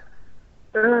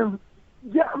 I've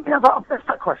asked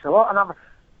that question a lot, and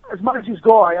as managers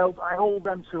go, I hold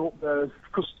them two up there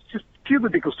just purely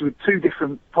because there were 2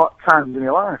 different times in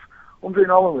your life. Under Ian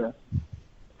Holloway,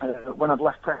 when I'd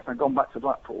left Preston and gone back to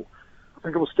Blackpool, I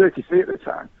think I was 33 at the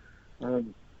time.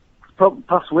 Probably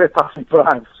way past my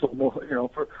prime, for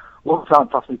a long time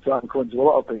past my prime, according to a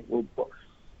lot of people. But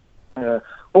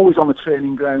always on the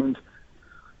training ground,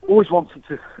 always wanted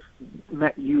to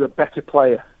make you a better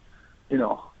player,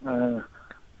 and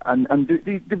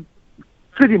the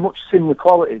pretty much similar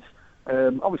qualities.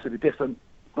 Obviously they're different.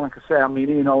 Like I say,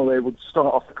 Ian Holloway would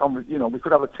start off the conversation. We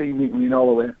could have a team meeting with Ian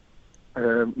Holloway.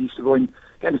 He used to go and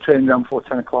get in the training ground before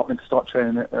 10 o'clock and to start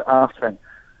training at 10:30.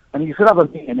 And you could have a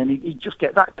meeting and he'd just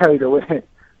get that carried away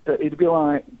that it'd be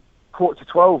like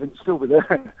 11:45 and still be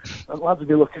there. And lads would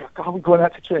be looking, "Are we going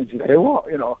out to change today or what?"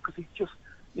 Because he just,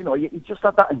 he just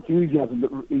had that enthusiasm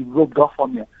that he rubbed off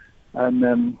on you.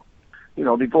 And,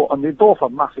 they both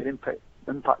have massive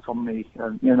impact on me,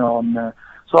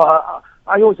 so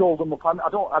I always hold them up. I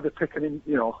don't ever pick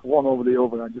one over the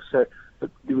other. I just say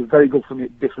that they were very good for me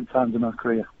at different times in my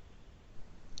career.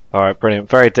 All right, brilliant.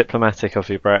 Very diplomatic of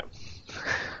you, Brett.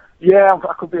 Yeah,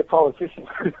 I could be a politician.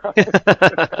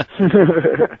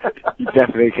 You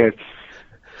definitely could.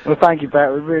 Well, thank you,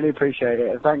 Brett. We really appreciate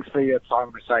it, and thanks for your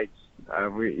time with Saints.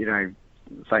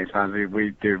 Saints fans,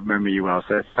 we do remember you well.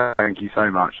 So thank you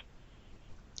so much.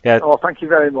 Yeah. Oh, thank you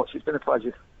very much. It's been a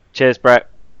pleasure. Cheers, Brett.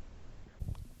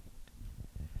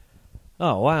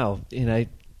 Oh, wow.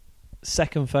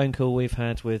 second phone call we've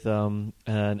had with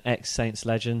an ex-Saints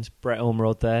legend, Brett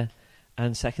Ormerod there,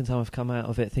 and second time I've come out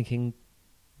of it thinking,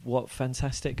 what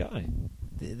fantastic guy.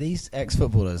 These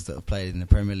ex-footballers that have played in the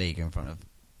Premier League in front of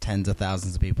tens of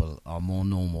thousands of people are more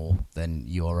normal than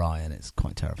you or I, and it's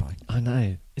quite terrifying. I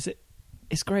know.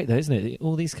 It's great though, isn't it?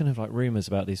 All these kind of like rumours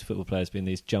about these football players being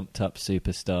these jumped up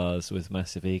superstars with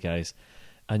massive egos,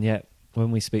 and yet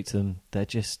when we speak to them, they're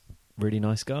just really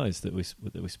nice guys that we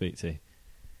speak to.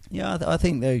 Yeah, I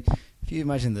think though, if you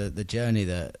imagine the journey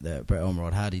that Brett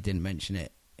Ormerod had, he didn't mention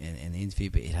it in the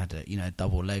interview, but he had a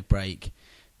double leg break.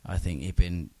 I think he'd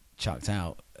been chucked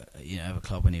out, of a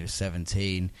club when he was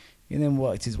 17. And then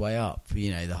worked his way up,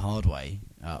 the hard way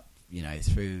up,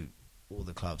 through all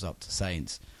the clubs up to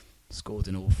Saints, scored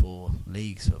in all 4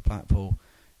 leagues for Blackpool.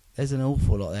 There's an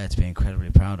awful lot there to be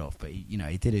incredibly proud of, but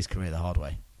he did his career the hard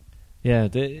way. Yeah,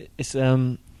 it's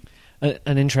and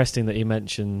interesting that he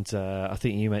mentioned. I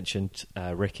think you mentioned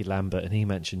Ricky Lambert, and he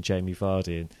mentioned Jamie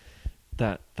Vardy, and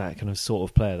that kind of sort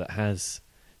of player that has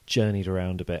journeyed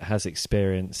around a bit, has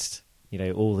experienced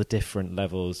all the different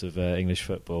levels of English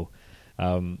football.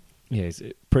 It's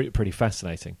pretty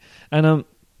fascinating. And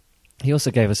he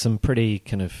also gave us some pretty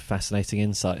kind of fascinating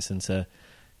insights into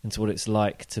what it's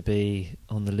like to be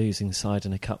on the losing side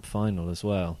in a cup final as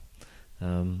well.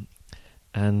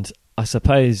 And I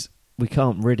suppose we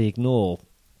can't really ignore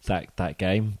that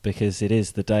game because it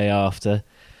is the day after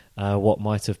what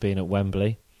might have been at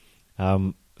Wembley.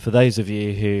 For those of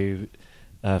you who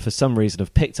for some reason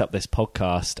have picked up this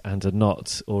podcast and are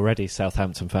not already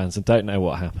Southampton fans and don't know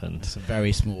what happened. It's a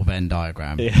very small Venn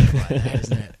diagram, yeah. Right there,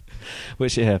 isn't it?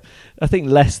 Which, I think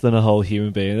less than a whole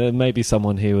human being. There may be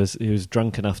someone who was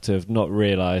drunk enough to have not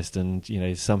realised and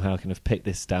somehow kind of picked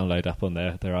this download up on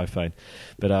their iPhone.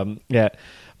 But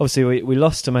obviously we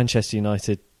lost to Manchester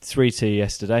United 3-2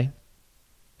 yesterday.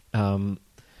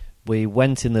 We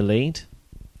went in the lead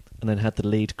and then had the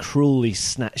lead cruelly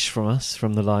snatched from us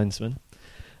from the linesman.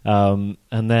 And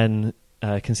then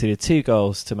conceded 2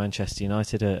 goals to Manchester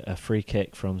United, a free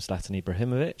kick from Zlatan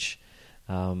Ibrahimovic.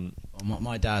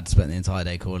 My dad spent the entire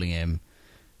day calling him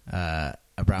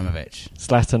Abramovich.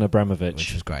 Zlatan Abramovich.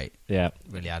 Which was great. Yeah.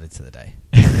 Really added to the day.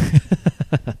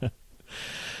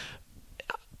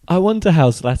 I wonder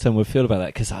how Zlatan would feel about that,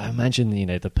 because I imagine,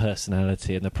 the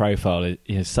personality and the profile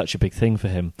is such a big thing for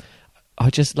him.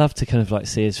 I'd just love to kind of like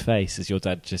see his face as your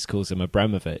dad just calls him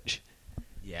Abramovich.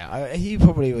 Yeah, he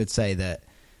probably would say that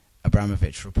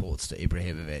Abramovich reports to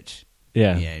Ibrahimovic.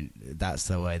 Yeah. That's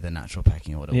the way the natural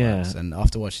pecking order works. And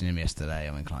after watching him yesterday,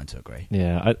 I'm inclined to agree.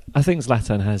 Yeah, I think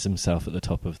Zlatan has himself at the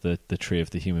top of the tree of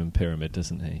the human pyramid,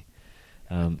 doesn't he?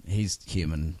 He's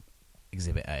human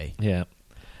exhibit A. Yeah.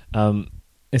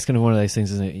 It's kind of one of those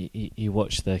things, isn't it? You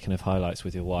watch the kind of highlights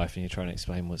with your wife and you try and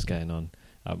explain what's going on.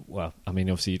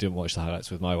 Obviously you didn't watch the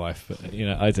highlights with my wife, but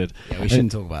I did. Yeah, we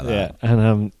shouldn't talk about that. Yeah,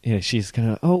 and she's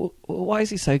kind of, why is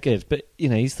he so good? But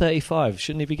he's 35.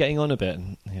 Shouldn't he be getting on a bit?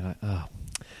 And you're like,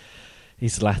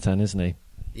 he's Zlatan, isn't he?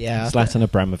 Yeah, Zlatan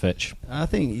Abramovich. I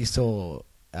think you saw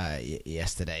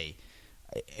yesterday.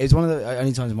 It's one of the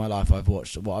only times in my life I've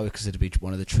watched what I would consider to be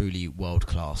one of the truly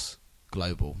world-class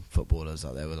global footballers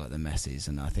out there with like the Messis,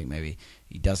 and I think maybe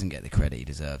he doesn't get the credit he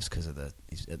deserves because of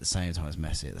he's at the same time as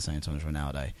Messi, at the same time as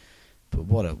Ronaldo. But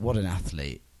what an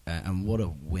athlete and what a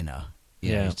winner!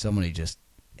 Someone who just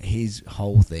his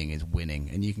whole thing is winning,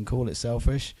 and you can call it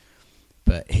selfish,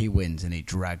 but he wins and he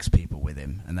drags people with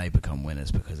him, and they become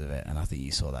winners because of it. And I think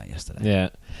you saw that yesterday. Yeah,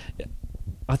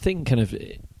 I think kind of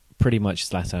pretty much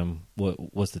Zlatan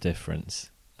was the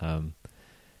difference.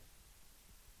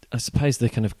 I suppose the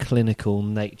kind of clinical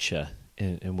nature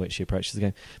in which he approaches the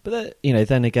game. But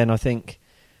then again, I think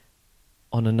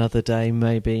on another day,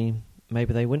 maybe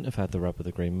they wouldn't have had the rub of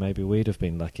the green. Maybe we'd have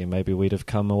been lucky. Maybe we'd have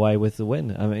come away with the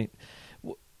win. I mean,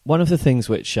 one of the things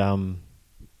which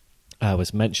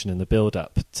was mentioned in the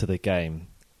build-up to the game,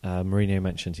 Mourinho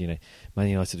mentioned, Man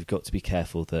United have got to be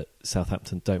careful that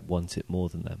Southampton don't want it more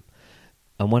than them.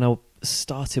 And when I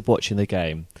started watching the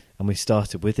game, and we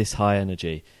started with this high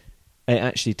energy, it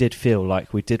actually did feel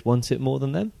like we did want it more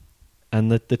than them.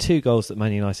 And the 2 goals that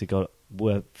Man United got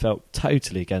felt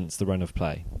totally against the run of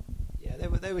play. Yeah,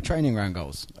 they were training ground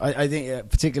goals. I think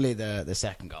particularly the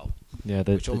second goal. Yeah,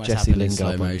 the almost Jesse Lingard in slow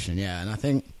one. motion. Yeah, and I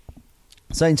think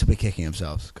Saints will be kicking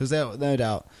themselves because they'll no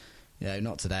doubt,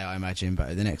 not today I imagine,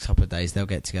 but the next couple of days they'll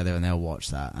get together and they'll watch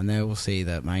that and they will see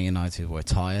that Man United were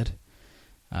tired,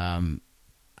 and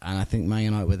I think Man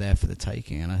United were there for the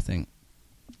taking. And I think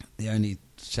the only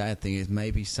sad thing is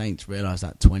maybe Saints realised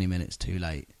that 20 minutes too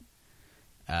late.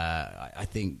 I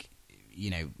think,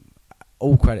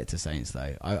 all credit to Saints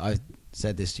though. I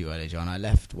said this to you earlier, John. I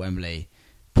left Wembley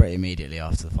pretty immediately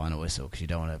after the final whistle because you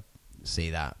don't want to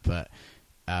see that. But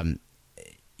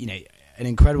you know, an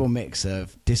incredible mix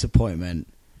of disappointment,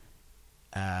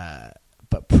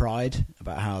 but pride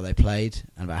about how they played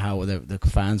and about how the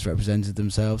fans represented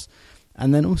themselves,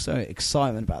 and then also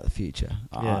excitement about the future.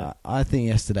 Yeah. I think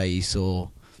yesterday you saw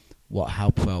how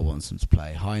Puel wants them to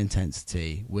play: high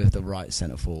intensity with the right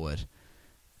centre forward.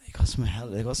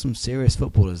 They got some serious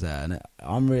footballers there, and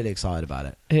I'm really excited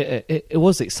about it. It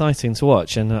was exciting to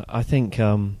watch, and I think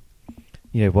you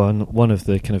know, one of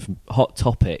the kind of hot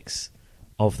topics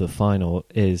of the final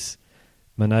is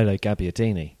Manolo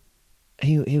Gabbiadini.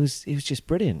 He was just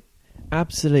brilliant,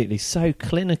 absolutely so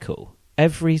clinical.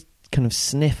 Every kind of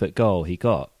sniff at goal he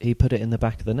got, he put it in the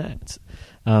back of the net.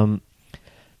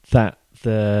 That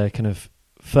the kind of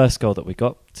first goal that we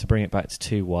got to bring it back to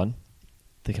 2-1.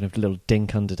 The kind of little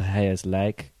dink under De Gea's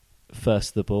leg, first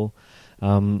of the ball.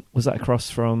 Was that a cross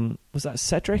from... Was that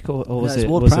Cedric or was it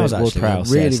Ward-Prowse, was actually?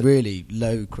 Ward-Prowse? Really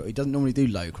low... He doesn't normally do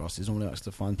low crosses. Normally likes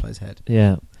to find the player's head.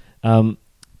 Yeah.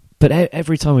 But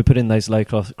every time we put in those low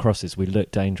crosses, we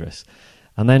looked dangerous.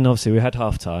 And then, obviously, we had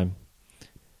half-time.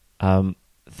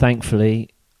 Thankfully,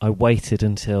 I waited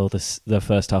until the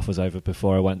first half was over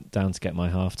before I went down to get my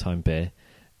half-time beer.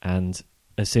 And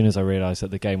as soon as I realised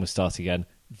that the game was starting again,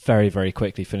 very, very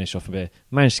quickly finished off a beer,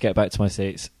 managed to get back to my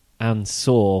seats and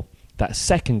saw that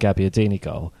second Gabbiadini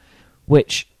goal,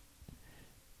 which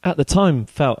at the time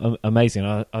felt amazing.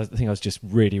 I think I was just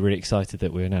really, really excited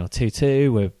that we were now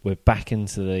 2-2. We're back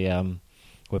into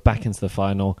the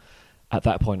final. At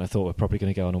that point, I thought we're probably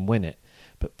going to go on and win it.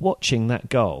 But watching that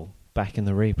goal back in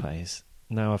the replays,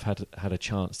 now I've had a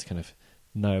chance to kind of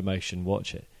no emotion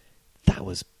watch it. That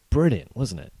was brilliant,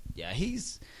 wasn't it? Yeah,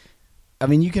 I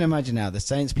mean, you can imagine now the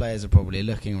Saints players are probably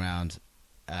looking around.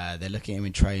 They're looking at him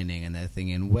in training and they're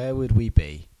thinking, where would we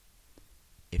be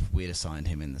if we'd assigned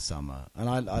him in the summer?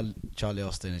 And Charlie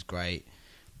Austin is great.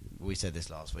 We said this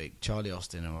last week. Charlie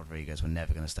Austin and Rodriguez were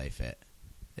never going to stay fit.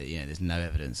 You know, there's no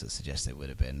evidence that suggests it would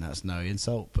have been. That's no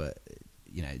insult, but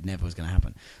you know, it never was going to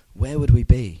happen. Where would we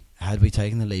be had we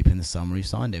taken the leap in the summer? We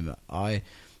signed him.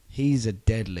 He's a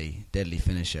deadly, deadly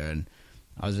finisher. And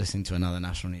I was listening to another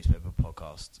national newspaper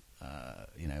podcast,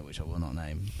 you know, which I will not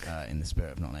name, in the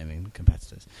spirit of not naming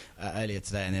competitors, earlier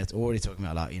today, and they're already talking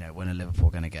about, like, you know, when are Liverpool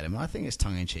going to get him? And I think it's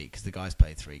tongue-in-cheek because the guy's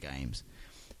played 3 games,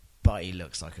 but he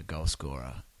looks like a goal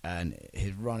scorer, and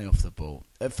he's running off the ball.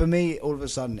 For me, all of a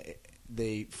sudden,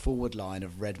 the forward line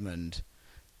of Redmond,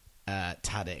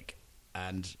 Tadic,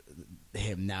 and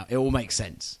him now, it all makes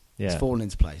sense. Yeah. It's fallen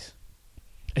into place.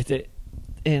 It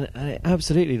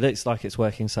absolutely looks like it's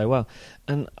working so well.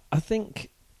 And I think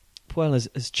Puel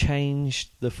has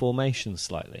changed the formation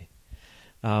slightly.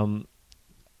 I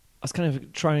was kind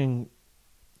of trying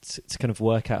to kind of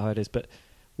work out how it is, but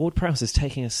Ward-Prowse is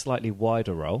taking a slightly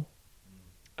wider role.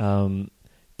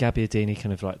 Gabbiadini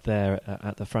kind of like there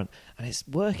at the front. And it's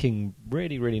working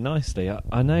really, really nicely.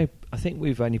 I think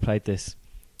we've only played this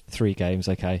 3 games,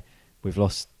 okay. We've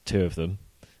lost 2 of them.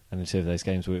 And in 2 of those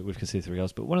games, we've conceded 3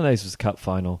 goals. But one of those was the cup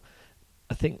final.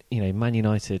 I think, you know, Man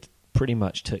United pretty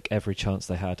much took every chance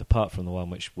they had, apart from the one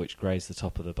which grazed the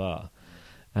top of the bar.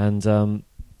 And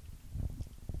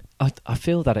I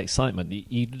feel that excitement.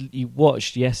 You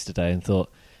watched yesterday and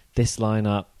thought, this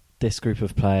lineup, this group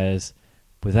of players,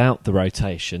 without the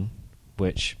rotation,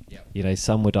 which you know,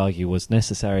 some would argue was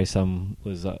necessary, some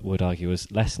would argue was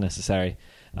less necessary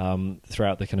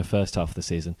throughout the kind of first half of the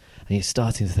season. And you're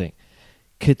starting to think,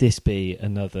 could this be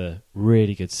another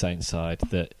really good Saints side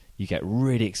that you get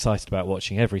really excited about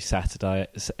watching every Saturday,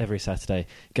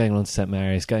 going on to St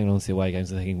Mary's, going on to the away games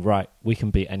and thinking, right, we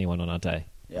can beat anyone on our day?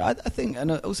 Yeah, I think,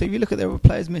 and also if you look at, there were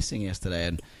players missing yesterday,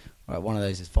 and right, one of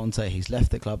those is Fonte. He's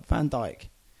left the club. Van Dijk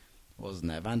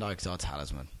wasn't there. Van Dijk's our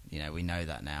talisman. You know, we know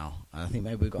that now. And I think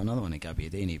maybe we've got another one in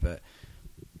Gabbiadini, but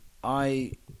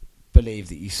I believe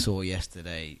that you saw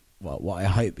yesterday, well, what I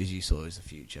hope is you saw is the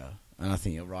future. And I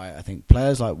think you're right. I think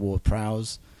players like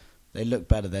Ward-Prowse, they look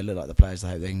better. They look like the players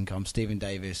I hope they can come. Stephen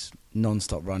Davis,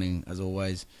 non-stop running as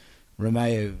always.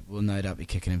 Romeo will no doubt be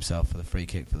kicking himself for the free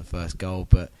kick for the first goal,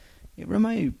 but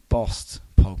Romeo bossed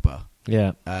Pogba.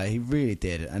 Yeah. He really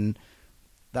did. And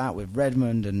that with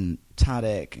Redmond and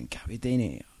Tadic and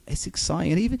Gabbiadini, it's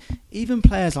exciting. And even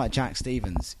players like Jack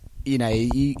Stevens, you know,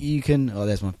 you can... Oh,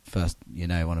 there's my first, you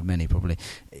know, one of many probably.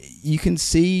 You can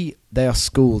see they are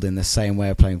schooled in the same way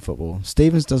of playing football.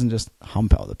 Stevens doesn't just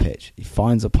hump out the pitch. He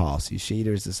finds a pass.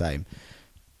 Yoshida is the same.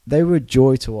 They were a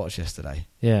joy to watch yesterday.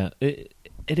 Yeah, it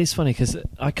is funny because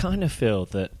I kind of feel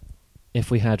that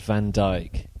if we had Van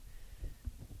Dijk,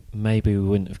 maybe we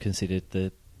wouldn't have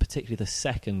considered particularly the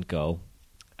second goal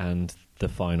and the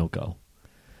final goal.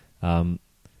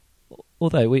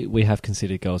 although we have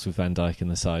conceded goals with Van Dijk in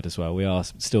the side as well, we are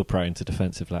still prone to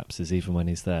defensive lapses even when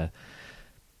he's there.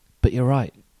 But you're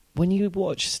right. When you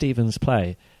watch Stevens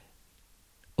play,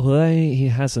 although he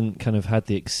hasn't kind of had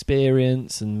the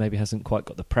experience and maybe hasn't quite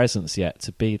got the presence yet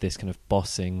to be this kind of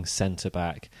bossing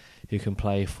centre-back who can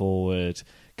play forward,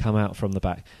 come out from the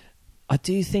back, I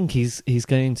do think he's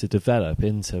going to develop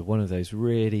into one of those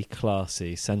really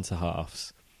classy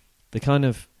centre-halves. The kind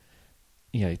of,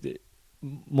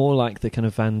 more like the kind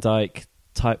of Van Dijk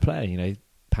type player,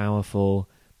 powerful,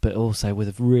 but also with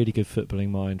a really good footballing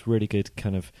mind, really good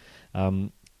kind of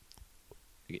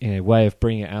way of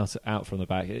bringing it out from the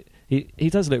back. He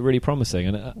does look really promising,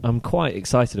 and I'm quite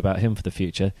excited about him for the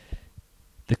future.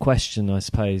 The question, I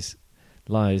suppose,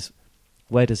 lies,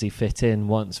 where does he fit in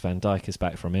once Van Dijk is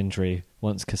back from injury,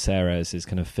 once Caceres is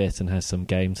kind of fit and has some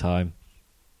game time?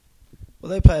 Well,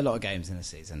 they play a lot of games in a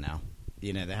season now.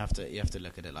 You have to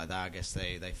look at it like that. I guess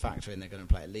they factor in they're going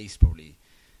to play at least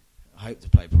hope to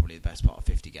play probably the best part of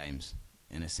 50 games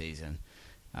in a season.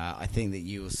 I think that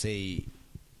you will see.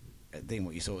 I think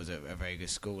what you saw was a very good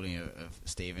schooling of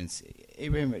Stevens.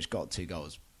 Ibrahimovic got 2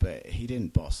 goals, but he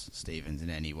didn't boss Stevens in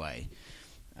any way.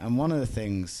 And one of the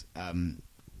things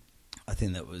I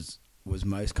think that was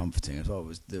most comforting as well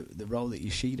was the role that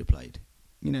Yoshida played.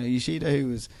 Yoshida, who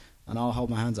was, and I'll hold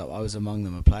my hands up, I was among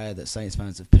them, a player that Saints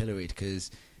fans have pilloried because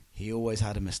he always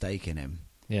had a mistake in him.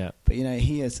 Yeah. But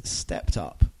he has stepped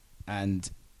up and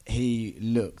he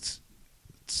looked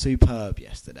superb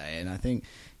yesterday, and I think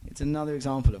it's another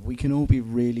example of we can all be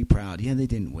really proud. Yeah, they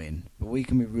didn't win, but we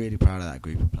can be really proud of that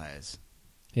group of players.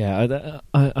 Yeah,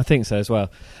 I think so as well.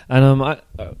 And I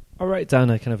wrote down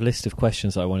a kind of list of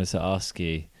questions I wanted to ask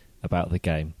you about the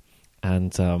game,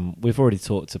 and we've already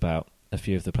talked about a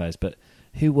few of the players, but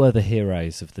who were the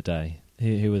heroes of the day?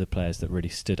 Who were the players that really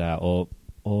stood out,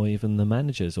 or even the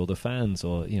managers or the fans,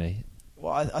 or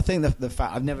Well, I think the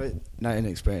fact I've never known an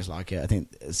experience like it. I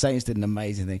think Saints did an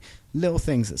amazing thing. Little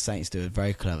things that Saints do are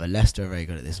very clever. Leicester are very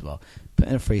good at this as well.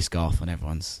 Putting a free scarf on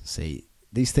everyone's seat.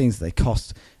 These things, they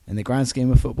cost, in the grand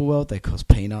scheme of football world, they cost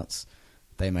peanuts.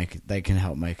 They can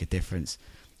help make a difference.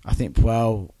 I think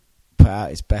Puel put out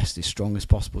his best, his strongest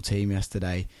possible team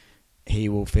yesterday. He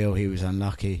will feel he was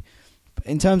unlucky. But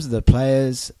in terms of the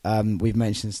players, we've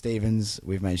mentioned Stevens,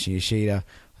 we've mentioned Yoshida.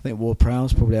 I think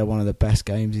Ward-Prowse probably had one of the best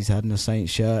games he's had in a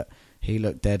Saints shirt. He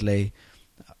looked deadly.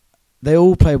 They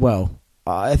all played well.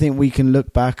 I think we can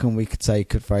look back and we could say,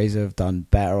 could Fraser have done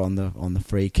better on the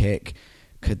free kick?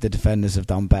 Could the defenders have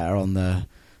done better on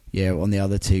the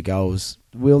other 2 goals?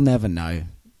 We'll never know.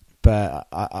 But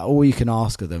all you can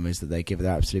ask of them is that they give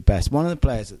their absolute best. One of the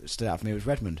players that stood out for me was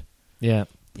Redmond. Yeah,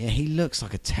 he looks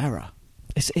like a terror.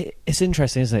 It's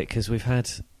interesting, isn't it? Because we've had,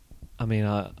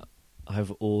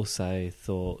 I've also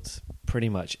thought pretty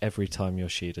much every time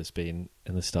Yoshida's been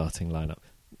in the starting lineup,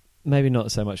 maybe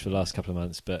not so much for the last couple of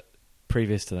months, but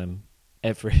previous to them,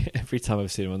 every time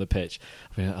I've seen him on the pitch,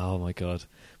 I've been like, oh my God,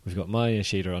 we've got my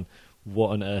Yoshida on.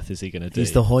 What on earth is he going to do?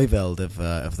 He's the Højveld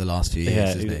of the last few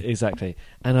years, isn't he? Exactly.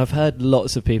 And I've heard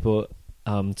lots of people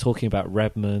talking about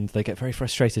Redmond. They get very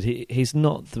frustrated. He's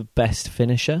not the best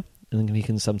finisher, and he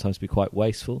can sometimes be quite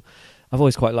wasteful. I've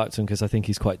always quite liked him because I think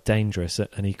he's quite dangerous,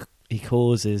 and he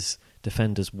causes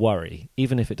defenders worry.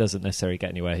 Even if it doesn't necessarily get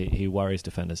anywhere, he worries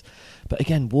defenders. But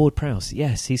again, Ward-Prowse,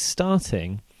 yes, he's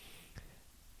starting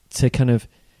to kind of...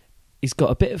 He's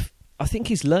got a bit of... I think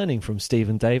he's learning from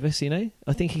Stephen Davis,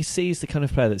 I think he sees the kind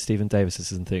of player that Stephen Davis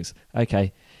is and thinks,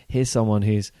 okay, here's someone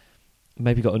who's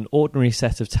maybe got an ordinary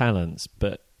set of talents,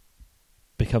 but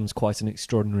becomes quite an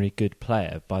extraordinarily good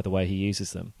player by the way he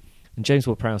uses them. And James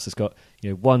Ward-Prowse has got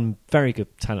one very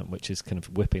good talent, which is kind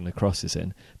of whipping the crosses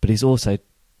in, but he's also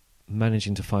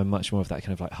managing to find much more of that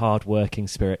kind of like hard-working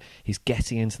spirit. He's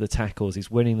getting into the tackles,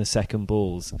 he's winning the second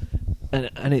balls,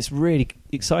 and it's really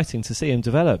exciting to see him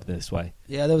develop this way.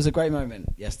 Yeah, there was a great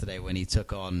moment yesterday when he he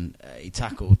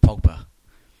tackled Pogba,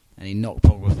 and he knocked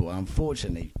Pogba forward.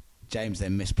 Unfortunately, James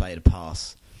then misplayed a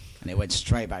pass, and it went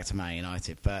straight back to Man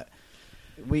United. But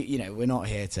we're not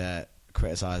here to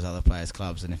criticise other players'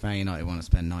 clubs, and if Man United want to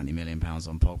spend £90 million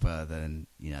on Pogba, then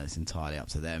it's entirely up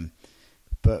to them.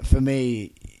 But for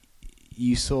me,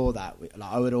 you saw that.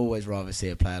 I would always rather see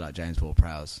a player like James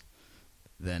Ward-Prowse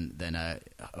than a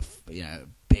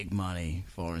big money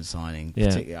foreign signing. Yeah.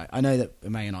 Particularly, I know that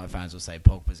Man United fans will say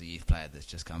Pogba's a youth player that's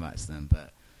just come back to them,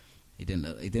 but he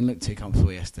didn't look too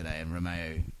comfortable yesterday. And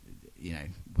Romeo,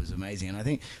 was amazing. And I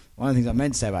think one of the things I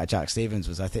meant to say about Jack Stevens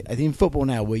was I think in football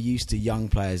now we're used to young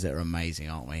players that are amazing,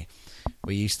 aren't we?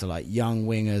 We're used to like young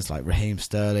wingers like Raheem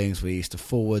Sterling's. We're used to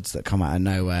forwards that come out of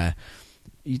nowhere.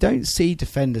 You don't see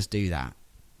defenders do that.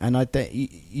 and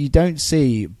you don't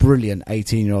see brilliant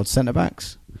 18-year-old centre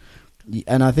backs.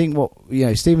 And I think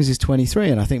Stevens is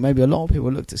 23, and I think maybe a lot of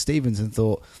people looked at Stevens and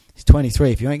thought, he's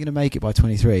 23. If you ain't going to make it by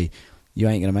 23, you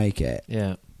ain't going to make it.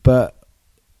 Yeah. But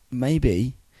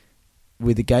maybe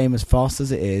with the game as fast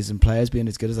as it is and players being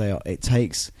as good as they are, it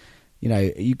takes,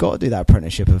 you've got to do that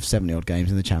apprenticeship of 70-odd games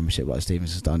in the Championship like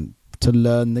Stevens has done to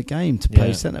learn the game, to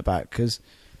play centre-back, because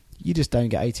you just don't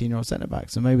get 18-year-old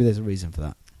centre-backs. So maybe there's a reason for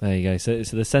that. There you go. So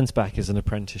the centre-back is an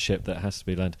apprenticeship that has to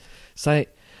be learned. So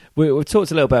we've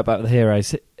talked a little bit about the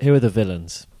heroes. Who are the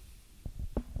villains?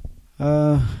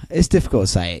 It's difficult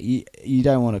to say. You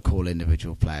don't want to call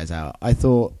individual players out. I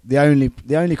thought the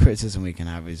only criticism we can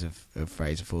have is of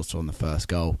Fraser Forster on the first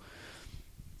goal.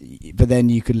 But then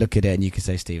you could look at it and you could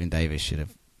say Stephen Davis should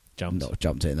have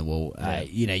jumped it in the wall. Yeah.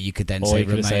 You could then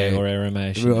or say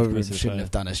Romeo shouldn't have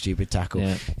done a stupid tackle.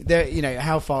 Yeah. There,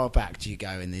 how far back do you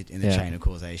go in the chain of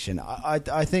causation?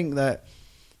 I think that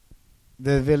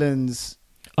the villains.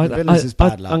 Is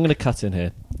bad luck. I'm going to cut in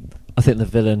here. I think the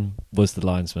villain was the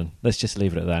linesman. Let's just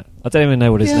leave it at that. I don't even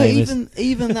know what his name is.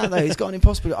 Even that, though, he's got an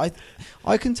impossible...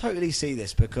 I can totally see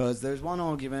this, because there's one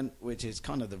argument, which is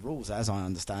kind of the rules as I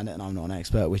understand it, and I'm not an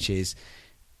expert, which is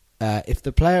if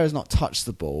the player has not touched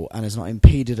the ball and has not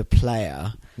impeded a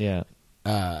player,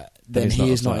 then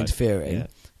he is not interfering. Yeah.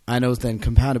 And it was then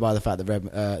compounded by the fact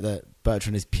that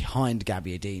Bertrand is behind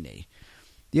Gabbiadini.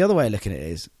 The other way of looking at it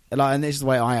is, and this is the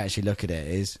way I actually look at it,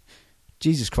 is...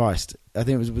 Jesus Christ! I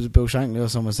think it was Bill Shankly or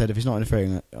someone said, if he's not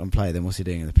interfering on play, then what's he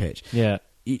doing in the pitch? Yeah,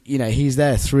 he's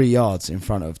there 2 yards in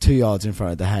front of De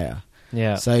Gea.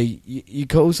 Yeah. So you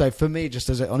could also, for me, just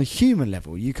on a human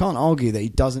level, you can't argue that he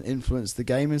doesn't influence the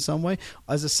game in some way.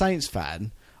 As a Saints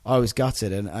fan, I was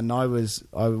gutted, and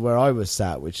where I was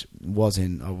sat, which was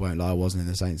in, I won't lie, I wasn't in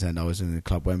the Saints end. I was in the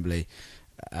Club Wembley,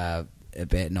 a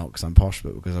bit, not because I'm posh,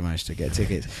 but because I managed to get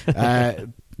tickets.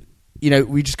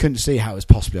 We just couldn't see how it was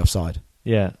possibly offside.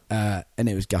 Yeah. And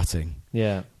it was gutting.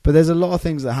 Yeah. But there's a lot of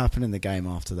things that happen in the game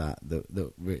after that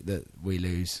we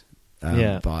lose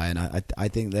by, and I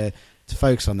think that to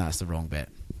focus on that's the wrong bit.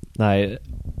 No,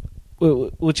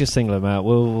 we'll just single them out.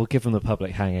 We'll give them the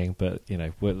public hanging, but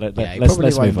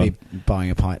let's move on. Be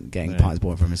buying a pint, getting pints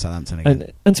bought from him in Southampton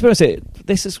again. And to be honest,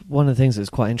 this is one of the things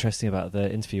that's quite interesting about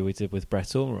the interview we did with Brett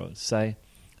Ormerod. So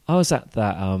I was at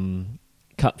that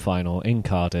Cup final in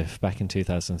Cardiff back in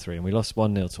 2003, and we lost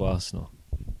 1-0 to Arsenal.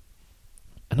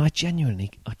 And I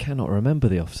cannot remember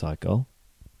the offside goal.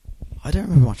 I don't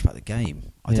remember much about the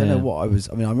game. I don't know what I was.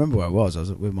 I mean, I remember where I was. I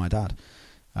was with my dad,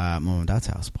 mum and dad's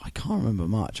house, but I can't remember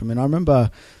much. I mean, I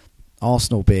remember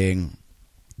Arsenal being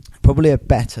probably a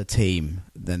better team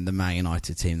than the Man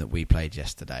United team that we played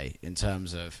yesterday. In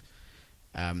terms of,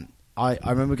 I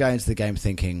remember going into the game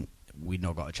thinking, we'd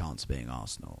not got a chance of beating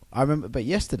Arsenal. But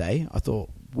yesterday I thought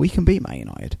we can beat Man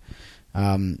United.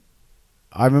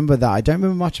 I remember that. I don't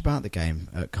remember much about the game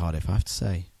at Cardiff, I have to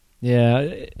say. Yeah,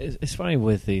 it's funny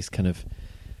with these kind of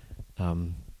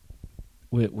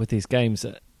with these games.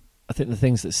 I think the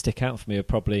things that stick out for me are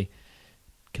probably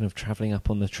kind of travelling up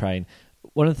on the train.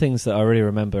 One of the things that I really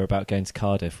remember about going to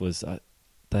Cardiff was I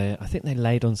think they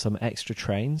laid on some extra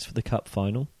trains for the Cup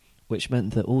final, which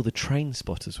meant that all the train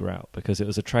spotters were out, because it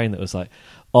was a train that was like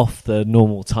off the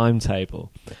normal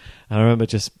timetable. And I remember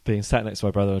just being sat next to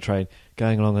my brother on a train,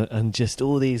 going along, and just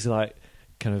all these like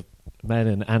kind of men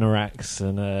in anoraks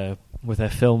and with their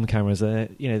film cameras.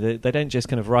 They don't just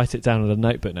kind of write it down on a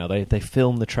notebook now. They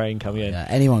film the train coming in. Yeah,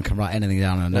 anyone can write anything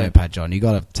down on a notepad, John. You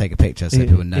got to take a picture so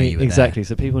people know you were exactly, there.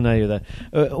 so people know you're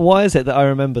there. Why is it that I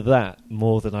remember that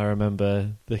more than I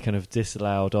remember the kind of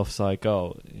disallowed offside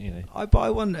goal? I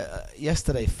wonder.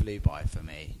 Yesterday flew by for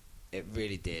me. It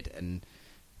really did, and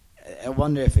I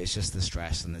wonder if it's just the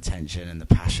stress and the tension and the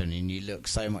passion, and you look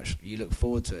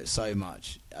forward to it so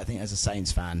much. I think as a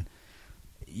Saints fan,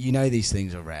 these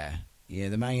things are rare.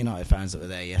 The Man United fans that were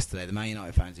there yesterday, the Man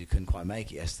United fans who couldn't quite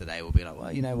make it yesterday, will be like, well,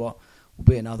 you know what? We'll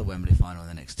be another Wembley final in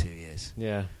the next 2 years.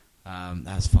 Yeah.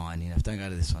 That's fine. If I don't go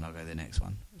to this one, I'll go to the next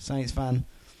one. Saints fan.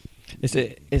 It's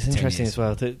interesting as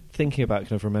well, thinking about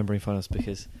kind of remembering finals,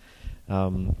 because I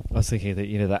was thinking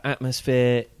that, the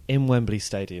atmosphere in Wembley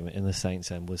Stadium in the Saints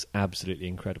end was absolutely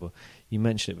incredible. You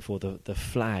mentioned it before, the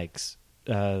flags,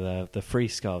 the free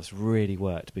scarves really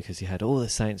worked, because you had all the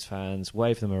Saints fans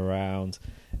wave them around.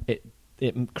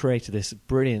 It created this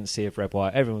brilliant sea of red,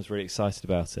 white. Everyone was really excited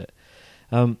about it.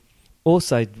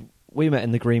 Also, we met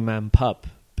in the Green Man pub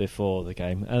before the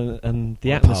game, and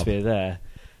the atmosphere there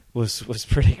was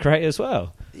pretty great as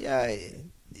well. Yeah,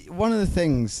 one of the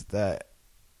things that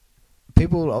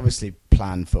people obviously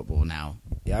plan football now.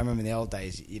 Yeah, I remember in the old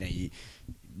days,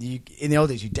 in the old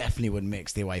days, you definitely wouldn't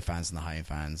mix the away fans and the home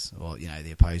fans, or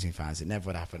the opposing fans. It never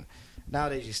would happen.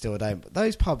 Nowadays, you still don't. But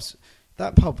those pubs,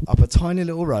 that pub up a tiny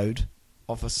little road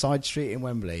off a side street in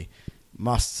Wembley,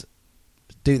 must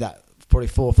do that probably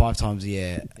 4 or 5 times a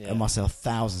year, and must sell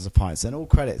thousands of pints. And all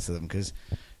credit to them, because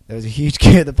there was a huge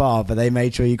queue at the bar, but they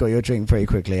made sure you got your drink pretty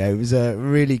quickly. It was a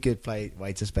really good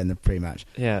way to spend the pre-match.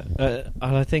 Yeah, and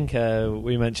I think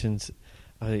we mentioned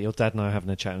your dad and I were having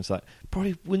a chat, and it's like,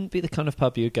 probably wouldn't be the kind of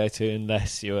pub you would go to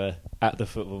unless you were at the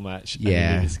football match and you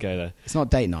needed to go there. It's not a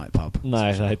date night pub.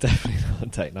 No, definitely not a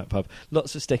date night pub.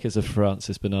 Lots of stickers of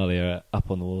Francis Benali are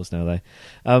up on the walls now,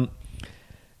 though.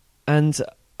 And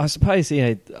I suppose,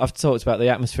 I've talked about the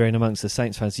atmosphere in amongst the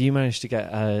Saints fans. You managed to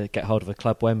get hold of a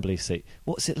Club Wembley seat.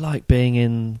 What's it like being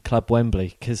in Club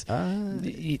Wembley? Because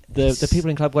the people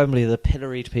in Club Wembley are the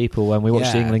pilloried people when we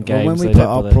watch the England games. When we put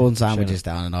our prawn sandwiches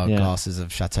down and our glasses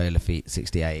of Chateau Lafite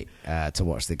 68 to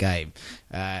watch the game,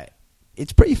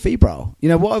 it's pretty febrile.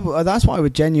 That's why I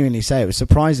would genuinely say it was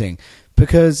surprising,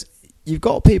 because you've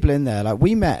got people in there, like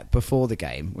we met before the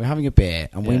game, we were having a beer,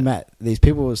 and we met these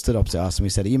people who stood opposite us, and we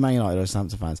said, are you Man United or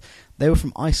Southampton fans? They were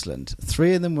from Iceland.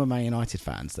 3 of them were Man United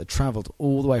fans that travelled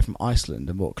all the way from Iceland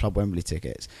and bought Club Wembley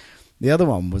tickets. The other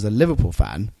one was a Liverpool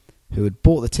fan who had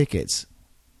bought the tickets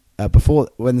before,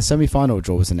 when the semi-final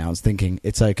draw was announced, thinking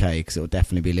it's okay because it will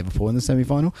definitely be Liverpool in the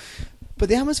semi-final. But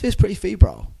the atmosphere is pretty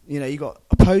febrile. You got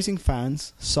opposing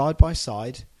fans side by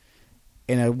side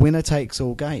in a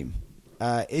winner-takes-all game.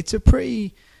 It's a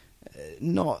pretty,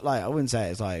 not like, I wouldn't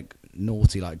say it's like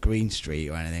naughty like Green Street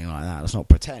or anything like that. Let's not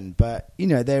pretend. But,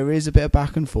 there is a bit of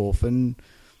back and forth, and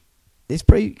it's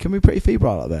can be pretty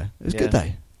febrile out there. It was a good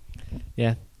day.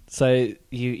 Yeah. So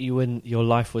your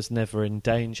life was never in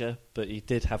danger, but you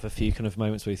did have a few kind of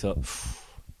moments where you thought,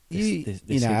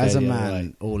 this as a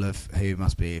man, all of who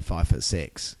must be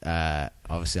 5'6",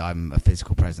 obviously I'm a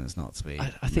physical presence not to be.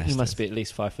 I think you must be at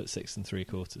least 5'6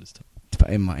 3/4.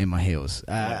 In my heels.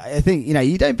 I think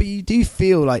you don't, but you do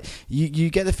feel like you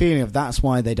get the feeling of that's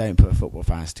why they don't put football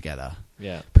fans together.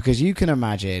 Yeah, because you can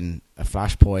imagine a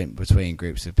flashpoint between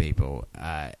groups of people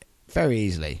very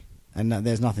easily, and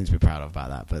there's nothing to be proud of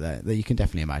about that. But you can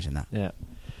definitely imagine that. Yeah.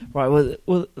 Right.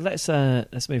 Well, let's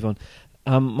move on.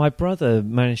 My brother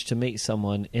managed to meet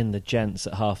someone in the gents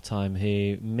at half-time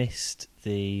who missed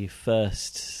the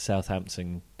first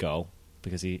Southampton goal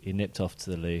because he nipped off to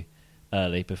the loo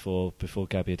early before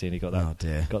Gabbiadini got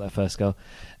that first goal,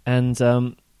 and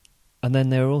then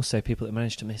there were also people that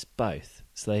managed to miss both.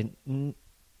 So they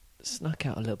snuck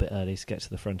out a little bit early to get to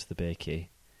the front of the beer queue,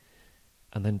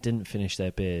 and then didn't finish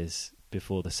their beers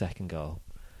before the second goal.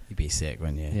 You'd be sick,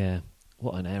 wouldn't you? Yeah.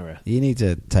 What an error. You need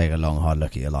to take a long, hard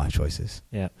look at your life choices.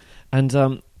 Yeah. And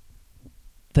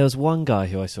there was one guy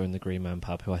who I saw in the Green Man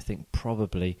pub who I think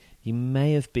probably, he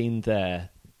may have been there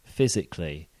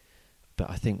physically, but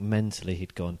I think mentally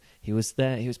he'd gone. He was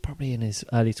there, he was probably in his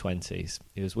early 20s.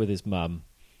 He was with his mum.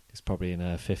 He was probably in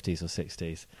her 50s or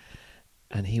 60s.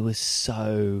 And he was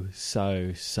so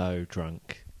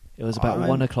drunk. It was about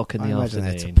 1 o'clock in the afternoon. I imagine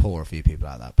they had to pour a few people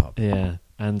out of that pub. Yeah.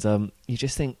 And you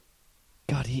just think,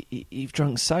 God, you've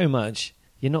drunk so much,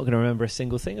 you're not going to remember a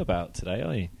single thing about today,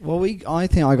 are you? Well, I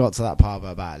think I got to that pub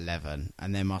at about 11,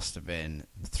 and there must have been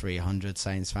 300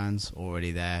 Saints fans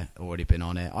already there, already been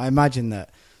on it. I imagine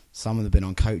that some of them have been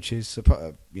on coaches, so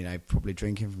probably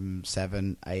drinking from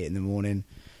 7, 8 in the morning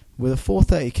with a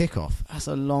 4:30 kickoff. That's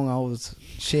a long old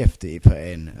shift that you put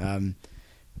in.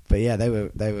 But yeah, they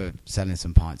were selling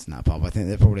some pints in that pub. I think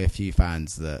there are probably a few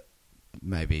fans that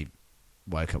maybe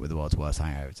woke up with the world's worst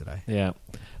hangover today. Yeah.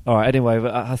 All right. Anyway,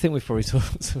 I think we've probably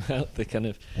talked about the kind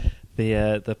of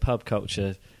the pub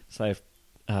culture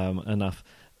enough.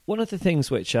 One of the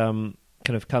things which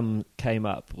came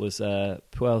up was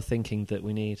Puel thinking that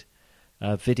we need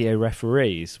video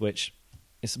referees, which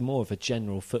is more of a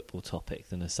general football topic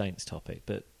than a Saints topic.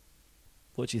 But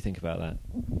what do you think about that?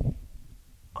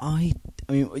 I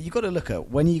mean, you've got to look at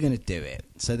when you're going to do it.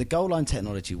 So the goal line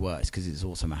technology works because it's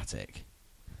automatic.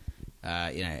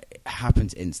 It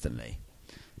happens instantly.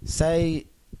 Say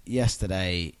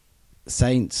yesterday,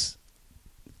 Saints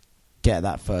get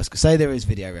that first. Say there is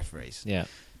video referees. Yeah.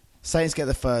 Saints get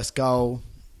the first goal.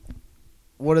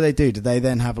 What do? Do they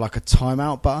then have like a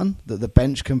timeout button that the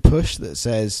bench can push that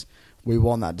says we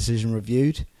want that decision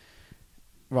reviewed?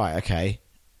 Right. Okay.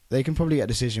 They can probably get a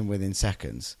decision within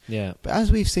seconds. Yeah. But as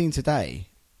we've seen today,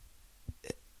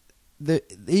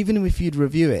 even if you'd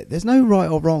review it, there's no right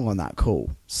or wrong on that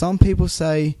call. Some people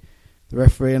say the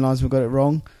referee and linesman got it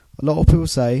wrong. A lot of people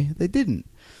say they didn't.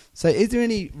 So is there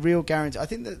any real guarantee? I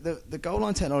think that the goal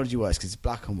line technology works because it's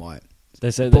black and white.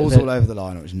 Balls all over the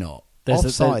line or it's not. There's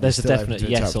offside. there's is a still definite open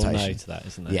to yes or no interpretation. to that,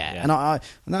 isn't there? Yeah,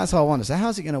 and that's how I wonder. So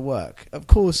how's it going to work? Of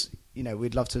course,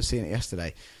 we'd love to have seen it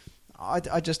yesterday.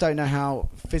 I just don't know how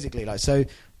physically. So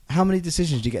how many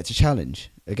decisions do you get to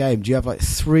challenge a game? Do you have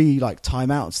 3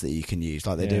 timeouts that you can use,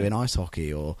 like they do in ice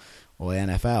hockey or the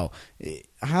NFL?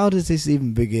 How does this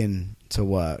even begin to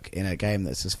work in a game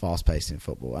that's as fast paced in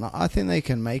football? And I think they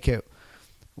can make it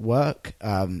work,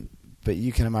 but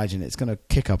you can imagine it's going to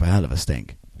kick up a hell of a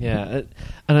stink. Yeah,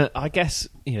 and I guess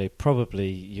probably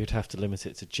you'd have to limit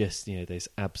it to just those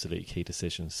absolute key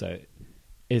decisions. So,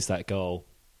 is that goal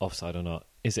offside or not?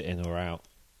 Is it in or out?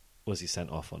 Was he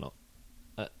sent off or not?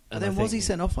 And then was he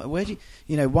sent off? Where do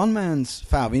you one man's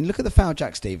foul? I mean, look at the foul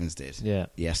Jack Stevens did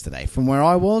yesterday. From where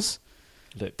I was,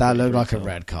 that looked like a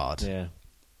red card. Yeah.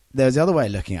 There's the other way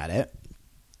of looking at it,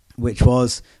 which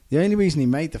was the only reason he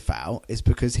made the foul is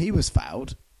because he was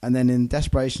fouled. And then in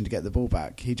desperation to get the ball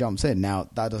back, he jumps in. Now,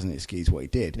 that doesn't excuse what he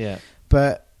did. Yeah.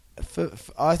 But for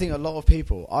I think a lot of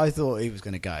people, I thought he was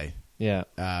going to go. Yeah.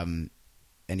 And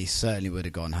he certainly would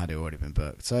have gone had it already been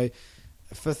booked. So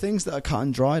for things that are cut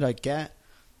and dried, I get.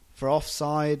 For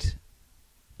offside,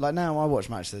 like now I watch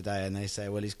Match of the Day and they say,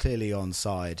 well, he's clearly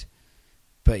onside.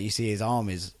 But you see his arm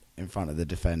is in front of the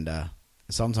defender.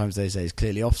 Sometimes they say he's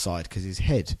clearly offside because his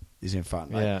head is in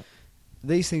front.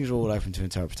 These things are all open to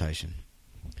interpretation.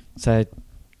 So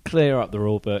clear up the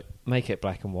rule book, make it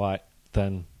black and white,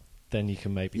 then you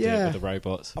can maybe do it with the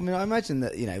robots. I mean, I imagine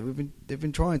that they've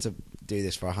been trying to do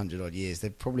this for 100 odd years.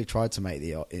 They've probably tried to make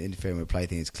the interfering with play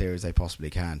thing as clear as they possibly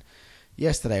can.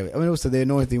 Yesterday, I mean, also the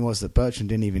annoying thing was that Bertrand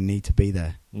didn't even need to be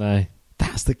there. No,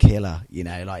 that's the killer. He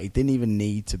didn't even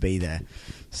need to be there.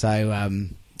 So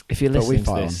if you're listening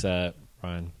to this,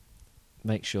 Ryan,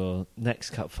 make sure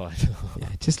next cup final.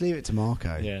 Just leave it to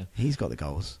Marco. Yeah, he's got the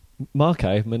goals.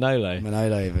 Manolo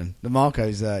even. The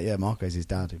Marco's his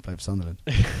dad who played for Sunderland.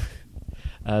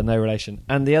 No relation.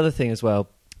 And the other thing as well,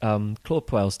 Claude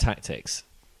Puel's tactics,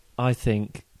 I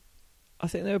think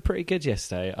they were pretty good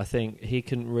yesterday. I think he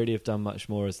couldn't really have done much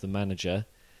more as the manager.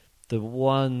 The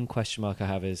one question mark I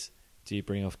have is, do you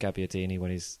bring off Gabbiadini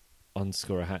when he's on to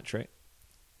score a hat-trick?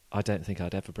 I don't think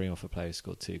I'd ever bring off a player who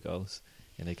scored 2 goals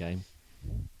in a game.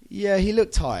 Yeah, he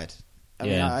looked tired. I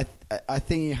mean, I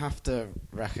think you have to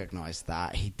recognise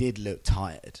that he did look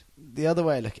tired. The other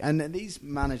way, and these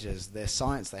managers, their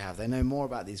science they have, they know more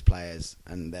about these players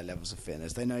and their levels of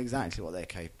fitness. They know exactly what they're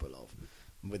capable of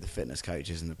with the fitness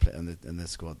coaches and the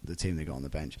squad, the team they got on the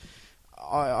bench.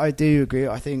 I do agree.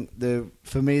 I think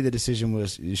for me the decision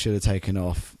was you should have taken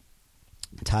off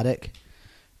Tadic.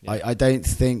 Yeah. I don't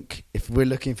think, if we're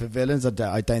looking for villains, I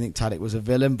don't think Tadic was a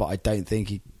villain, but I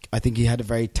think he had a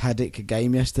very Tadic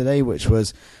game yesterday, which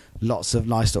was lots of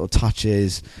nice little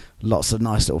touches, lots of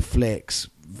nice little flicks,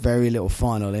 very little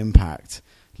final impact,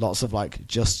 lots of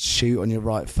just shoot on your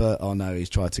right foot. Oh no, he's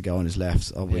tried to go on his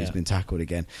left. Oh, he's been tackled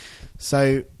again.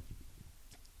 So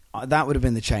that would have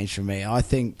been the change for me. I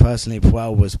think personally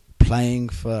Puel was playing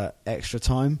for extra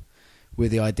time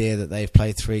with the idea that they've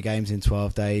played 3 games in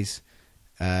 12 days.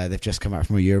 They've just come out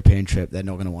from a European trip. They're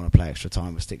not going to want to play extra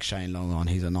time. We'll stick Shane Long on.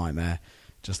 He's a nightmare.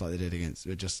 Just like they did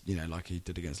like he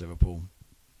did against Liverpool.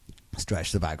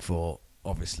 Stretch the back 4.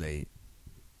 Obviously,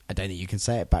 I don't think you can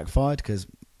say it backfired because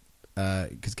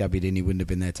Gabbiadini wouldn't have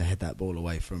been there to head that ball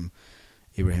away from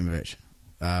Ibrahimovic.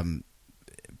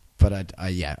 But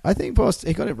I think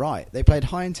he got it right. They played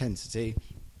high intensity.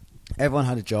 Everyone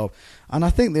had a job, and I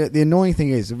think the annoying thing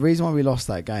is the reason why we lost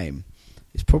that game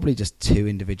is probably just 2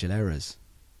 individual errors.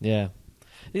 Yeah.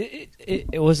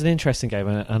 It was an interesting game,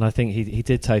 and I think he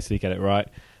did totally get it right.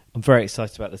 I'm very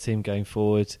excited about the team going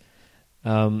forward.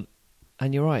 And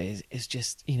you're right, it's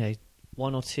just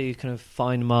 1 or 2 kind of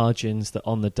fine margins that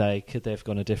on the day could they have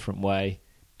gone a different way,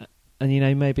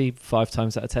 and maybe 5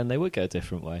 times out of 10 they would go a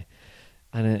different way,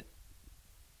 and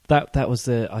that was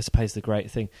I suppose the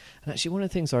great thing. And actually, one of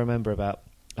the things I remember about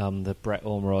the Brett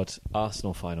Ormerod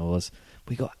Arsenal final was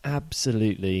we got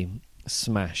absolutely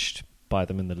smashed by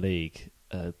them in the league.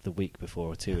 The week before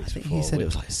or 2 weeks before. He said it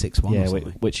was 6-1 or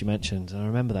something. Which you mentioned, and I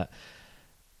remember that.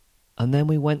 And then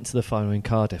we went to the final in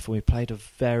Cardiff and we played a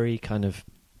very kind of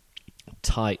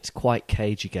tight, quite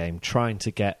cagey game, trying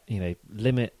to get,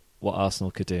 limit what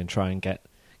Arsenal could do and try and get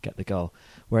the goal.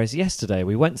 Whereas yesterday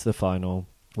we went to the final,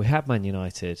 we had Man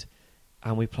United,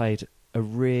 and we played a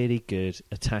really good,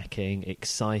 attacking,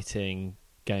 exciting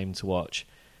game to watch.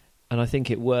 And I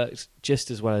think it worked just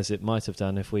as well as it might have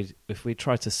done if we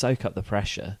tried to soak up the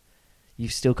pressure.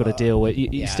 You've still got to deal with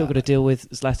still got to deal with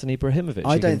Zlatan Ibrahimovic.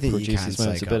 I don't think you can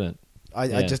soak up.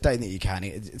 I just don't think you can.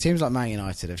 It seems like Man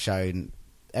United have shown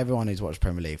everyone who's watched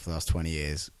Premier League for the last 20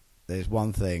 years. there's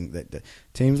one thing that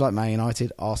teams like Man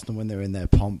United, Arsenal when they're in their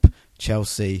pomp,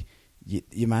 Chelsea,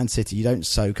 your Man City, you don't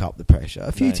soak up the pressure.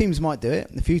 A few teams might do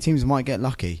it. A few teams might get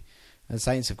lucky. And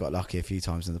Saints have got lucky a few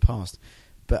times in the past.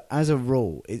 But as a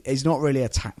rule, it's not really a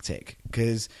tactic,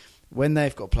 because when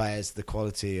they've got players the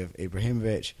quality of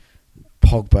Ibrahimovic,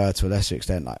 Pogba to a lesser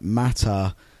extent, like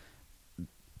Mata,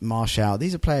 Martial,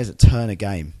 these are players that turn a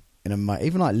game.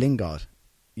 Even like Lingard,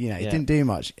 he didn't do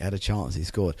much, he had a chance, he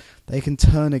scored. They can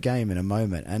turn a game in a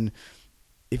moment. And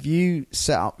if you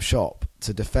set up shop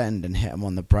to defend and hit them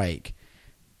on the break,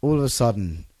 all of a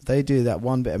sudden they do that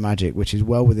one bit of magic, which is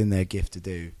well within their gift to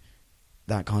do.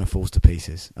 That kind of falls to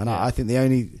pieces, and I think the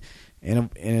only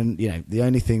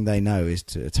thing they know is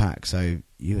to attack. So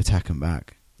you attack them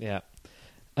back. Yeah,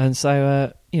 and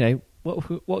so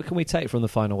what can we take from the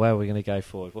final? Where are we going to go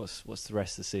forward? What's the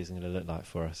rest of the season going to look like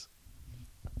for us?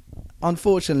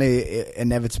 Unfortunately, it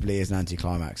inevitably is an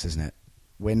anticlimax, isn't it?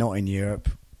 We're not in Europe,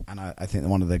 and I think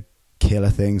one of the killer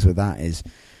things with that is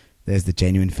there's the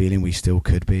genuine feeling we still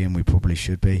could be, and we probably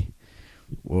should be.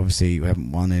 Obviously, we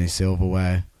haven't won any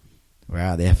silverware. We're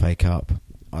out of the FA Cup.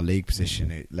 Our league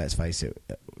position, let's face it,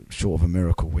 short of a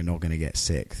miracle, we're not going to get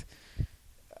 6th.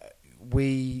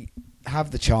 We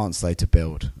have the chance, though, to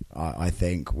build. I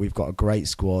think we've got a great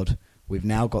squad. We've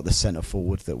now got the centre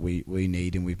forward that we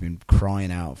need and we've been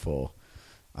crying out for.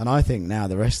 And I think now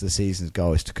the rest of the season's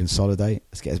goal is to consolidate.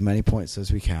 Let's get as many points as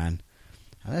we can.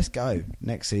 And let's go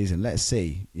next season. Let's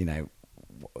see.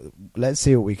 Let's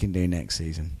see what we can do next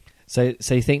season. So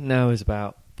you think now is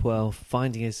about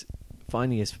finding his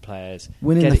players,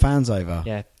 winning the fans over.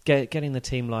 Yeah, getting the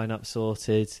team lineup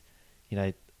sorted,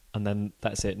 and then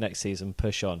that's it. Next season,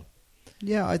 push on.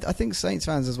 Yeah, I think Saints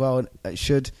fans as well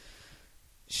should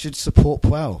support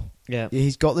Puel. Yeah,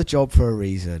 he's got the job for a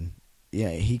reason. Yeah,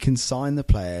 he can sign the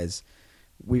players.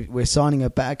 We're signing a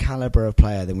better calibre of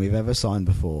player than we've ever signed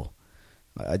before.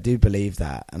 I do believe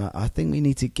that, and I think we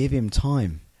need to give him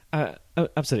time.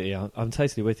 Absolutely, I'm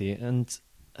totally with you. And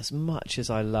as much as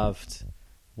I loved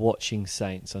watching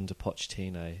Saints under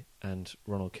Pochettino and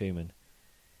Ronald Koeman,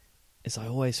 is I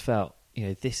always felt,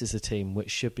 this is a team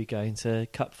which should be going to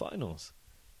cup finals.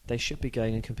 They should be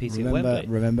going and competing at Wembley.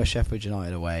 Remember Sheffield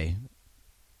United away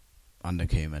under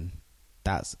Koeman?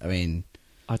 I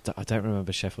don't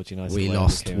remember Sheffield United. We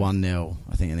lost 1-0,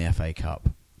 I think, in the FA Cup.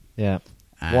 Yeah.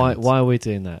 Why are we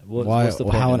doing that? What's the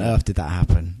point? How on earth did that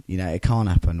happen? It can't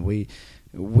happen. We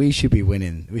should be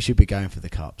winning. We should be going for the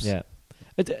cups. Yeah.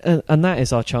 And that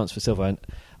is our chance for silver. And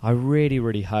I really,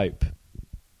 really hope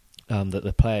that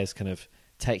the players kind of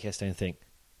take yesterday and think,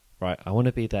 right, I want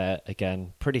to be there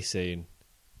again pretty soon.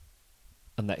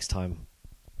 And next time,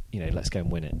 let's go and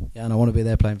win it. Yeah, and I want to be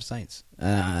there playing for Saints.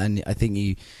 And I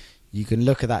think you can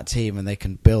look at that team and they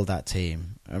can build that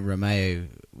team. Romeo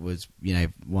was,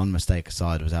 one mistake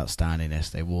aside, was outstanding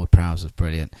yesterday. Ward-Prowse was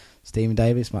brilliant. Stephen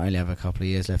Davis might only have a couple of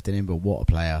years left in him, but what a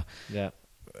player. Yeah.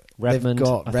 Redmond,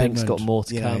 I think, has got more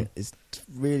to come. It's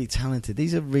really talented.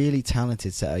 These are really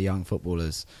talented set of young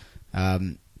footballers,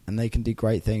 and they can do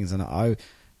great things. And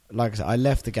like I said, I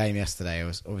left the game yesterday. I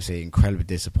was obviously incredibly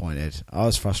disappointed. I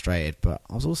was frustrated, but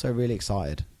I was also really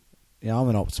excited. I'm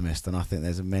an optimist, and I think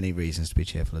there's many reasons to be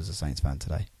cheerful as a Saints fan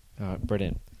today. All right,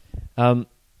 brilliant.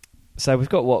 So we've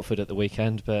got Watford at the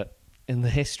weekend, but in the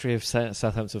history of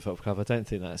Southampton Football Club, I don't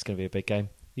think that's going to be a big game.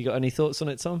 You got any thoughts on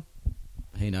it, Tom?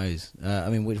 Who knows?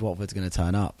 Which Watford's going to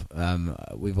turn up?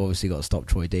 We've obviously got to stop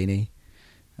Troy Deeney.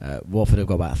 Watford have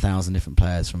got about 1,000 different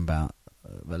players from about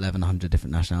 1,100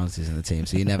 different nationalities in the team,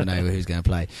 so you never know who's going to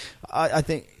play. I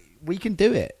think we can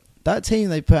do it. That team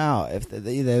they put out, if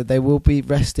they will be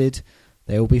rested,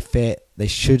 they will be fit, they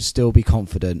should still be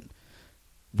confident.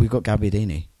 We've got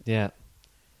Gabbiadini. Yeah.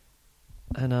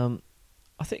 And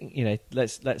I think,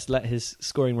 let's let his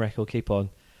scoring record keep on.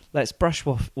 Let's brush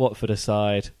Watford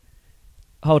aside,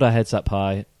 hold our heads up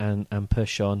high and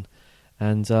push on.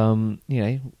 And,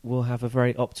 we'll have a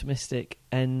very optimistic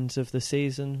end of the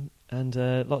season and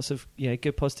lots of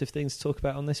good positive things to talk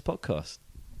about on this podcast.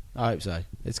 I hope so.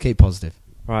 Let's keep positive.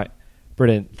 Right.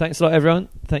 Brilliant. Thanks a lot, everyone.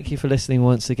 Thank you for listening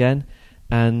once again.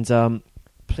 And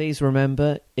please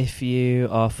remember, if you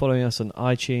are following us on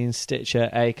iTunes, Stitcher,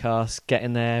 Acast, get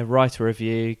in there, write a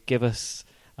review, give us...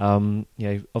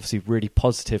 obviously really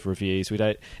positive reviews. We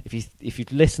don't. If you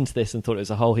listened to this and thought it was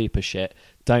a whole heap of shit,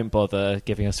 don't bother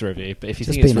giving us a review. But if you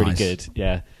think it's really good,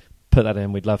 put that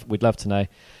in. We'd love to know.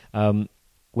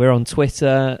 We're on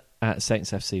Twitter at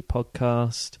Saints FC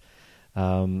Podcast,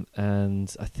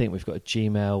 and I think we've got a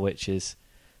Gmail, which is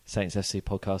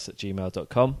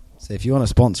saintsfcpodcast@gmail.com. So if you want to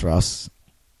sponsor us,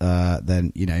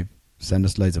 then send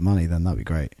us loads of money. Then that'd be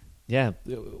great. Yeah,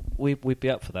 we'd be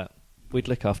up for that. We'd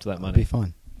look after that money. Be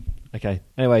fine. Okay.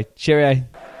 Anyway, cheerio.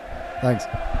 Thanks.